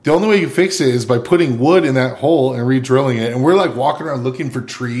 The only way you fix it is by putting wood in that hole and re-drilling it. And we're like walking around looking for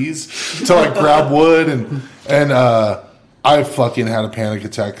trees to like grab wood, and I fucking had a panic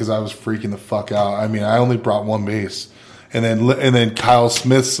attack because I was freaking the fuck out. I mean, I only brought one bass, and then Kyle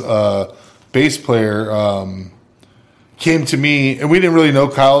Smith's bass player came to me, and we didn't really know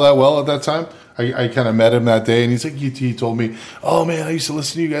Kyle that well at that time. I kind of met him that day, and he's like, he told me, "Oh man, I used to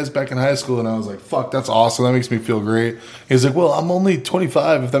listen to you guys back in high school," and I was like, "Fuck, that's awesome. That makes me feel great." He's like, "Well, I'm only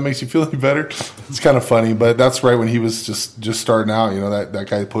 25. If that makes you feel any better." It's kind of funny, but that's right when he was just starting out. You know, that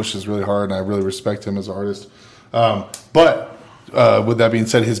guy pushes really hard, and I really respect him as an artist. But with that being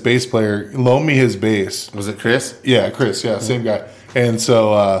said, his bass player loaned me his bass. Was it Chris? Yeah, Chris. Yeah, same guy. And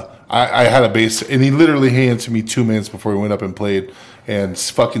so I had a bass, and he literally handed it to me 2 minutes before we went up and played, and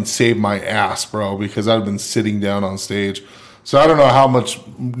fucking saved my ass, bro, because I'd been sitting down on stage. So I don't know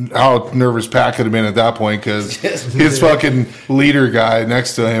how nervous Pat could have been at that point, because his fucking leader guy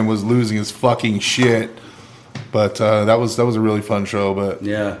next to him was losing his fucking shit. But that was a really fun show. But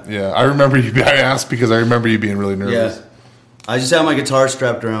Yeah. I remember you. I asked because I remember you being really nervous. Yeah. I just had my guitar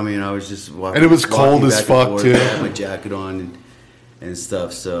strapped around me, and I was just walking. And it was cold walking as back and fuck, forth. too. I had my jacket on and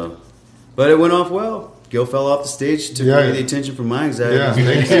stuff. So, but it went off well. Gil fell off the stage, took away the attention from my anxiety. Yeah,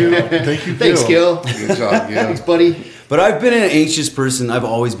 thank you, Thanks, Gil. Good job, yeah. Thanks, buddy. But I've been an anxious person. I've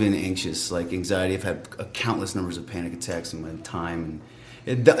always been anxious, like anxiety. I've had countless numbers of panic attacks in my time,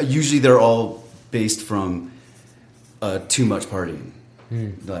 and usually they're all based from too much partying.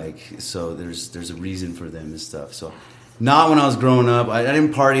 Like, so there's a reason for them and stuff. So, not when I was growing up. I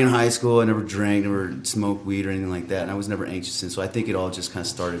didn't party in high school. I never drank, never smoked weed or anything like that. And I was never anxious. And so I think it all just kind of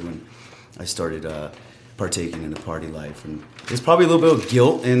started when I started partaking in the party life. And there's probably a little bit of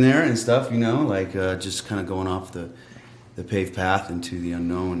guilt in there and stuff, you know, like just kind of going off the paved path into the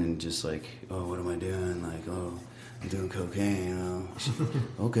unknown and just like, oh, what am I doing? Like, oh, I'm doing cocaine.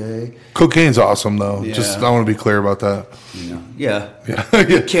 Oh, okay. Cocaine's awesome, though. Yeah. Just I want to be clear about that. You know, yeah. Yeah,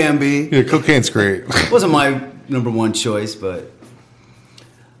 It can be. yeah, cocaine's great. Wasn't my number one choice, but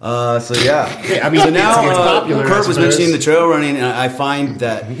so yeah. Yeah, I mean, so now it's popular, I Kurt was suppose. mentioning the trail running, and I find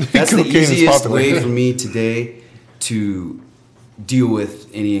that that's the Cocaine is easiest popular. way for me today to deal with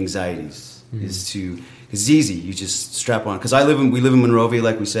any anxieties. Is to it's easy. You just strap on. Because we live in Monrovia,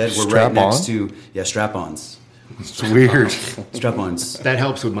 like we said. We're right Strap next on? to strap-ons. It's weird. Strap-ons. That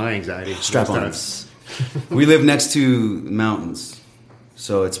helps with my anxiety. Strap-ons. We live next to mountains,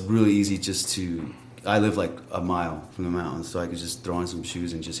 so it's really easy just to. I live like a mile from the mountains, so I could just throw on some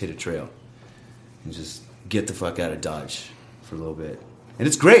shoes and just hit a trail, and just get the fuck out of Dodge for a little bit. And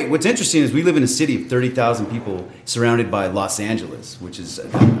it's great. What's interesting is we live in a city of 30,000 people, surrounded by Los Angeles, which is I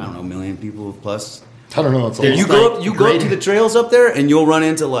don't know, a million people plus. I don't know. It's There's You like go up to the trails up there, and you'll run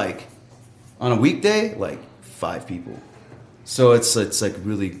into like on a weekday like 5 people. So it's like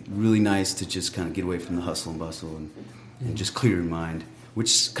really really nice to just kind of get away from the hustle and bustle and just clear your mind.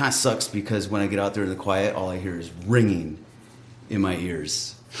 Which kind of sucks because when I get out there in the quiet, all I hear is ringing in my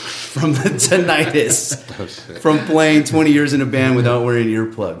ears from the tinnitus from playing 20 years in a band without wearing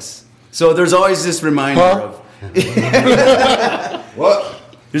earplugs. So there's always this reminder of what?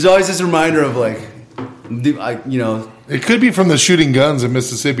 There's always this reminder of like, It could be from the shooting guns in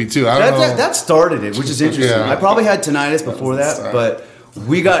Mississippi too. I don't know. That started it, which is interesting. Yeah. I probably had tinnitus before that, but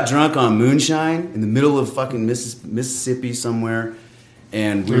we got drunk on moonshine in the middle of fucking Mississippi somewhere,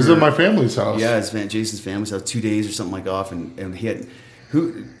 and It was at my family's house. Yeah, it's Jason's family's house. 2 days or something like off, and he had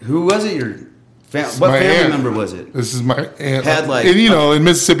who was it? What my family aunt. member was it? This is my aunt. Had, like, and, in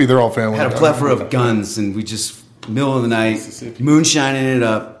Mississippi, they're all family. Had a plethora of guns, and we just middle of the night, moonshining it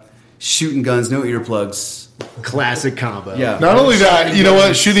up, shooting guns, no earplugs. Classic combo. Yeah. Not only that, you know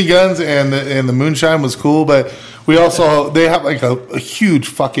what? Shooting guns and the moonshine was cool, but we also they have like a huge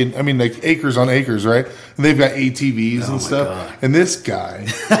fucking like acres on acres, right? And they've got ATVs and stuff. God. And this guy,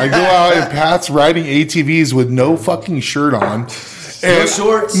 I go out and Pat's riding ATVs with no fucking shirt on. No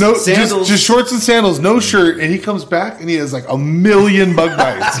shorts, sandals. Just shorts and sandals, no shirt, and he comes back and he has like 1 million bug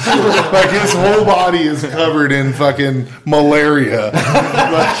bites. Like his whole body is covered in fucking malaria.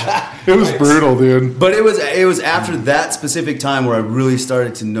 Like, it was brutal, dude. But it was after that specific time where I really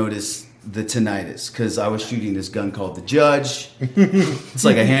started to notice the tinnitus because I was shooting this gun called the Judge. It's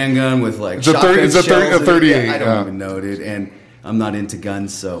like a handgun with like shotgun it's a shells in it. 38. I don't even know, dude. And I'm not into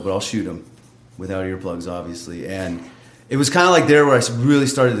guns, but I'll shoot them without earplugs, obviously. And it was kind of like there where I really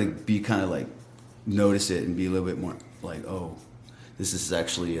started to be kind of like notice it and be a little bit more like, oh, this is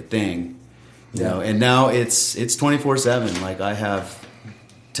actually a thing, you know. And now it's 24/7. Like I have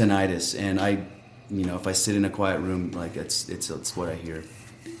tinnitus, and I, if I sit in a quiet room, like it's what I hear.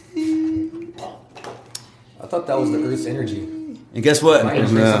 I thought that was the Earth's energy. And guess what?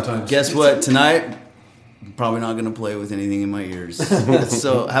 Sometimes. Guess what? Tonight, I'm probably not going to play with anything in my ears.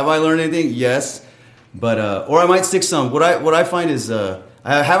 So, have I learned anything? Yes, but or I might stick some. What I find is I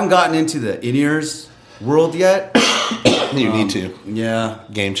haven't gotten into the in-ears world yet. You need to. Yeah,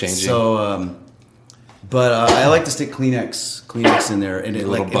 Game changing. So, but I like to stick Kleenex in there, and it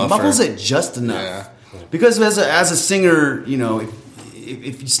little it buffer. muffles it just enough. Yeah. Because as a singer,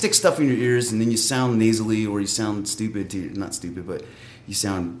 if you stick stuff in your ears and then you sound nasally or you sound stupid, not stupid, but you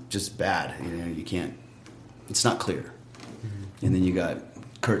sound just bad. You can't. It's not clear. Mm-hmm. And then you got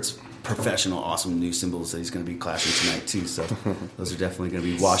Kurt's professional, awesome new cymbals that he's going to be clashing tonight too. So those are definitely going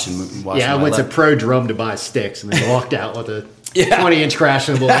to be washing. Yeah, I my went to left. Pro Drum to buy sticks and then walked out with a 20-inch crash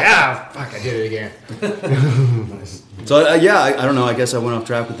cymbal. Like, fuck, I did it again. So I don't know. I guess I went off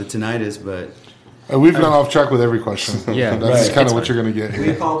track with the tinnitus, but We've gone off track with every question. Yeah, That's right. kind of what you're going to get We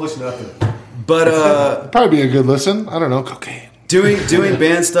here. accomplished nothing. Probably be a good listen. I don't know. Cocaine. doing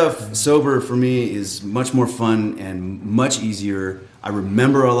band stuff sober for me is much more fun and much easier. I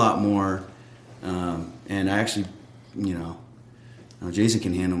remember a lot more, and I actually, Jason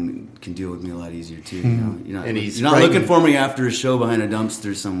can deal with me a lot easier too. You're not looking for me after a show behind a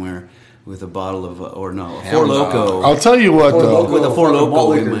dumpster somewhere with a bottle of Four Loko. I'll tell you what, though. With a Four Loko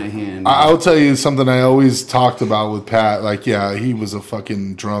malt in liquor. my hand. I'll tell you something I always talked about with Pat. Like, yeah, he was a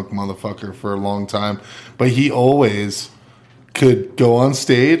fucking drunk motherfucker for a long time, but he always could go on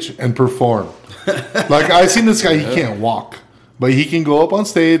stage and perform. Like, I seen this guy, he can't walk, but he can go up on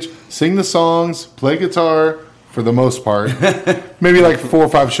stage, sing the songs, play guitar for the most part. Maybe like 4 or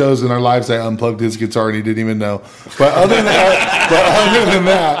 5 shows in our lives, I unplugged his guitar and he didn't even know. But other than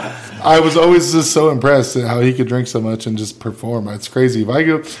that, I was always just so impressed at how he could drink so much and just perform. It's crazy.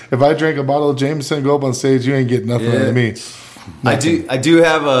 If I drink a bottle of Jameson and go up on stage, you ain't getting nothing out of me. I do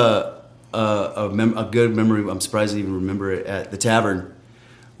have a good memory. I'm surprised I even remember it at the tavern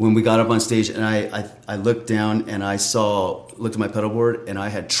when we got up on stage, and I looked down and looked at my pedal board, and I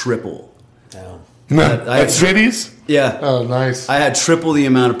had triple. Down. At Smitty's? Yeah. Oh, nice. I had triple the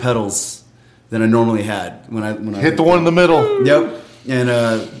amount of pedals than I normally had when I Hit the one in the middle. Yep. And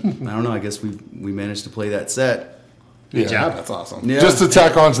I don't know. I guess we managed to play that set. Good job. That's awesome. Yeah. Just to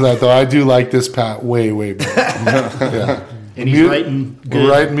tack onto that, though, I do like this Pat way, way better. Yeah. And he's writing good.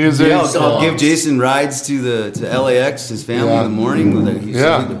 Right music. Yeah, I'll give Jason rides to LAX, his family in the morning. He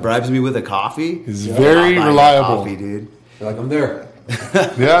bribes me with a coffee. He's very I'll buy reliable. Coffee, dude. You're like, I'm there.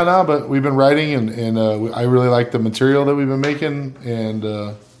 Yeah, no, but we've been writing, and I really like the material that we've been making, and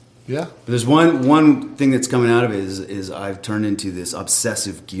yeah. But there's one thing that's coming out of it is I've turned into this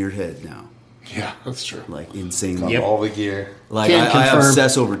obsessive gearhead now. Yeah, that's true. Like insanely. Yep. All the gear. Like Can't I confirm.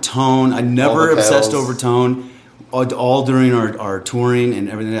 obsess over tone. I All never the obsessed pedals. over tone. All during our touring and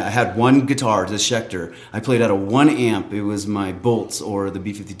everything. I had one guitar, the Schecter. I played out of one amp. It was my Bolts or the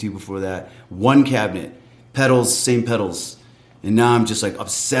B-52 before that. One cabinet. Pedals, same pedals. And now I'm just like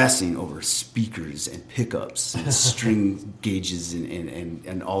obsessing over speakers and pickups and string gauges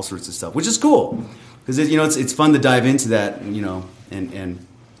and all sorts of stuff, which is cool. Because it's fun to dive into that, and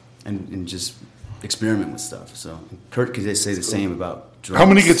just experiment with stuff. So Kurt could say the same about drums. How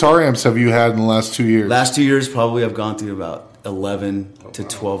many guitar amps have you had in the last 2 years? Last 2 years, probably I've gone through about 11 to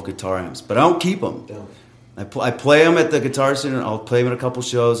 12 guitar amps, but I don't keep them. I play them at the Guitar Center. I'll play them at a couple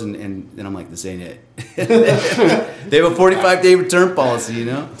shows, and then I'm like, this ain't it. They have a 45-day return policy, you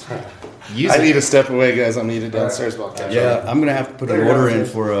know? I need to step away, guys. I'm eating downstairs. Yeah, I'm going to have to put an order in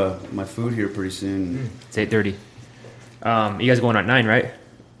for my food here pretty soon. It's 8:30. You guys going at 9, right?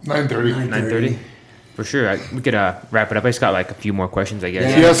 9:30. 9:30. For sure. We could wrap it up. I just got like a few more questions, I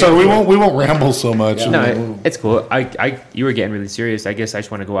guess. Yeah, so we won't ramble so much. No, it's cool. You were getting really serious. I guess I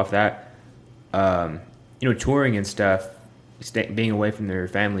just want to go off that. Touring and stuff, being away from their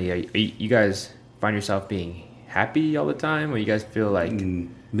family. You guys find yourself being happy all the time, or you guys feel like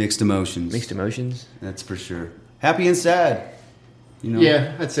Mixed emotions. mixed emotions? That's for sure. Happy and sad. You know?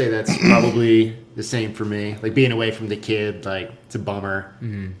 Yeah, I'd say that's probably the same for me. Like being away from the kid, like it's a bummer,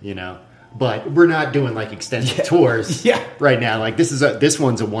 you know. But we're not doing like extended tours right now. Like this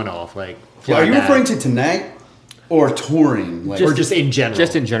one's a one-off. Like, Are you referring to tonight or touring? Like, or just in general?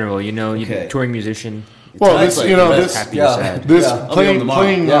 Just in general, Okay. touring musician. Well, Tonight's this, like you know, the this Happy or sad. this I'll be home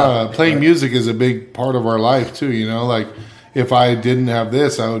tomorrow. playing music is a big part of our life too. You know, like if I didn't have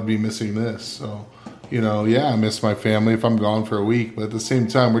this, I would be missing this. So, you know, I miss my family if I'm gone for a week. But at the same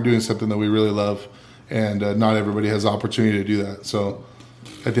time, we're doing something that we really love, and not everybody has the opportunity to do that. So,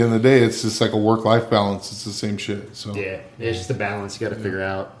 at the end of the day, it's just like a work-life balance. It's the same shit. So Yeah, it's just a balance. You got to figure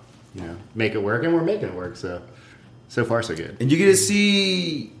out, make it work, and we're making it work. So far, so good. And you get to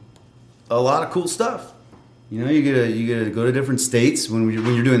see a lot of cool stuff. You know, you get to go to different states when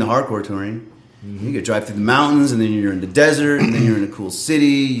you're doing the hardcore touring. You get to drive through the mountains, and then you're in the desert, and then you're in a cool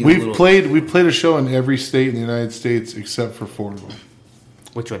city. we played a show in every state in the United States except for 4 of them: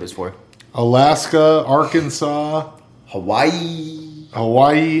 Which one is for? Alaska, Arkansas, Hawaii,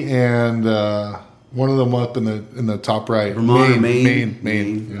 and one of them up in the top right, Vermont, or Maine.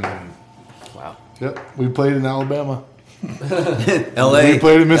 Maine. Yeah. Wow. Yep, we played in Alabama. L.A. We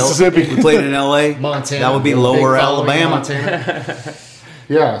played in Mississippi. We played in L.A. Montana. That would be Big Lower following in Alabama. Montana.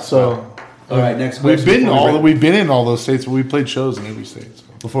 Yeah, so All right, next we've question. we've been in all those states, but we played shows in every state. So.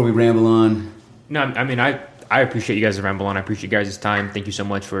 Before we ramble on. No, I mean, I appreciate you guys to ramble on. I appreciate you guys' time. Thank you so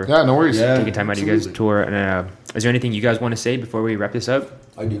much for Yeah, no worries. Yeah. taking time out of you guys' tour. And is there anything you guys want to say before we wrap this up?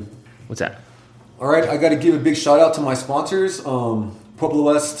 I do. What's that? All right, I got to give a big shout out to my sponsors, Pueblo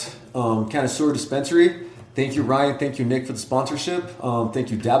West Connoisseur Dispensary. Thank you, Ryan. Thank you, Nick, for the sponsorship. Thank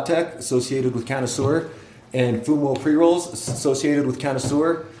you, DabTech, associated with Connoisseur, and Fumo Pre-Rolls, associated with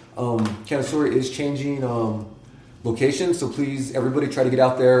Connoisseur. Connoisseur is changing locations, so please, everybody, try to get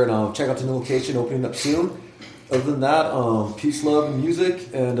out there and check out the new location opening up soon. Other than that, peace, love, and music,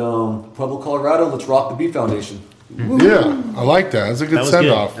 and Pueblo, Colorado. Let's rock the Beat Foundation. Yeah, I like that. That's a good send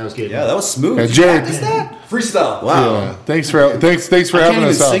off. That was good. Yeah, that was smooth. Yeah, Did Jared- you practice that? Freestyle. Wow. Yeah. Thanks for I having can't us even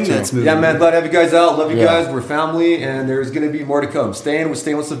out. sing too. that smooth. Yeah, man, glad to have you guys out. Love you Yeah. guys. We're family, and there's going to be more to come. Staying with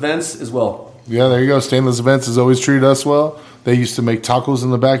Stainless Events as well. Yeah, there you go. Stainless Events has always treated us well. They used to make tacos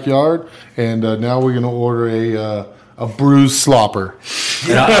in the backyard, and now we're going to order a bruised slopper.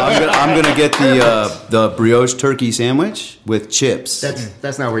 And I'm gonna get the brioche turkey sandwich with chips.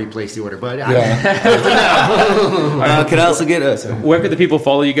 That's not where you place the order, but Can I also get a? Where could the people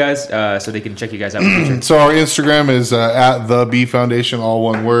follow you guys so they can check you guys out in the future? So our Instagram is at the B Foundation, all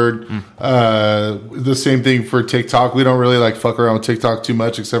one word. The same thing for TikTok. We don't really like fuck around with TikTok too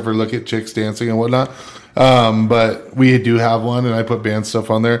much, except for look at chicks dancing and whatnot. But we do have one, and I put band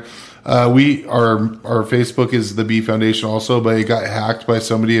stuff on there. Our Facebook is the B Foundation also, but it got hacked by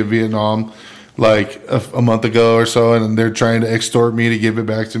somebody in Vietnam like a month ago or so, and they're trying to extort me to give it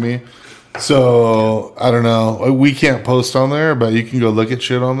back to me. So I don't know. We can't post on there, but you can go look at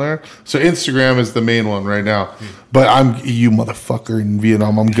shit on there. So Instagram is the main one right now. But you motherfucker in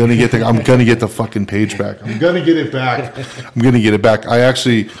Vietnam. I'm gonna get the fucking page back. I'm gonna get it back.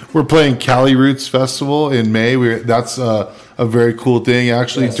 We're playing Cali Roots Festival in May. That's a very cool thing.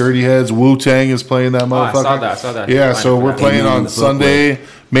 Actually, Yes. Dirty Heads, Wu-Tang is playing that motherfucker. I saw that. Yeah, so we're playing Amen on to the Sunday,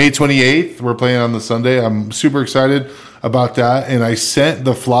 May 28th. We're playing on the Sunday. I'm super excited about that. And I sent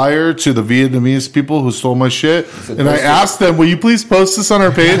the flyer to the Vietnamese people who stole my shit. And I asked them, will you please post this on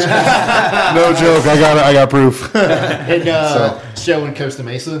our page? No joke. I got proof. and show in Costa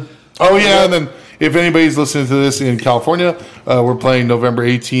Mesa. Oh, yeah. And then if anybody's listening to this in California, we're playing November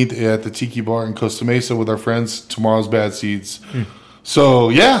 18th at the Tiki Bar in Costa Mesa with our friends, Tomorrow's Bad Seeds. So,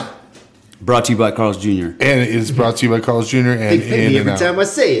 yeah. Brought to you by Carl's Jr. And it is brought to you by Carl's Jr. and They pay me In and every Out. time I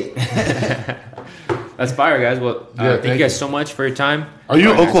say it. That's fire, guys. Well, Yeah, thank you guys so much for your time. Are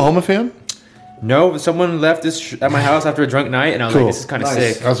you an Oklahoma fan? No, someone left this at my house after a drunk night, and I was Cool. like, "This is kind of Nice.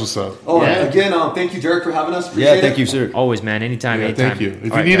 sick." That's what's up. Oh, Yeah. again, thank you, Derek, for having us. Appreciate Yeah, thank it. you, sir. Always, man. Anytime, Yeah, anytime. thank you. If All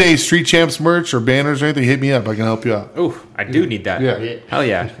you right, need guys. any Street Champs merch or banners or anything, hit me up. I can help you out. Oh, I do need that. Yeah. Hell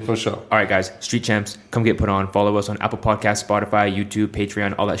yeah. For sure. All right, guys. Street Champs, come get put on. Follow us on Apple Podcasts, Spotify, YouTube,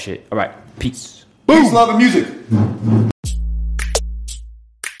 Patreon, all that shit. All right. Peace. Peace, love, and music.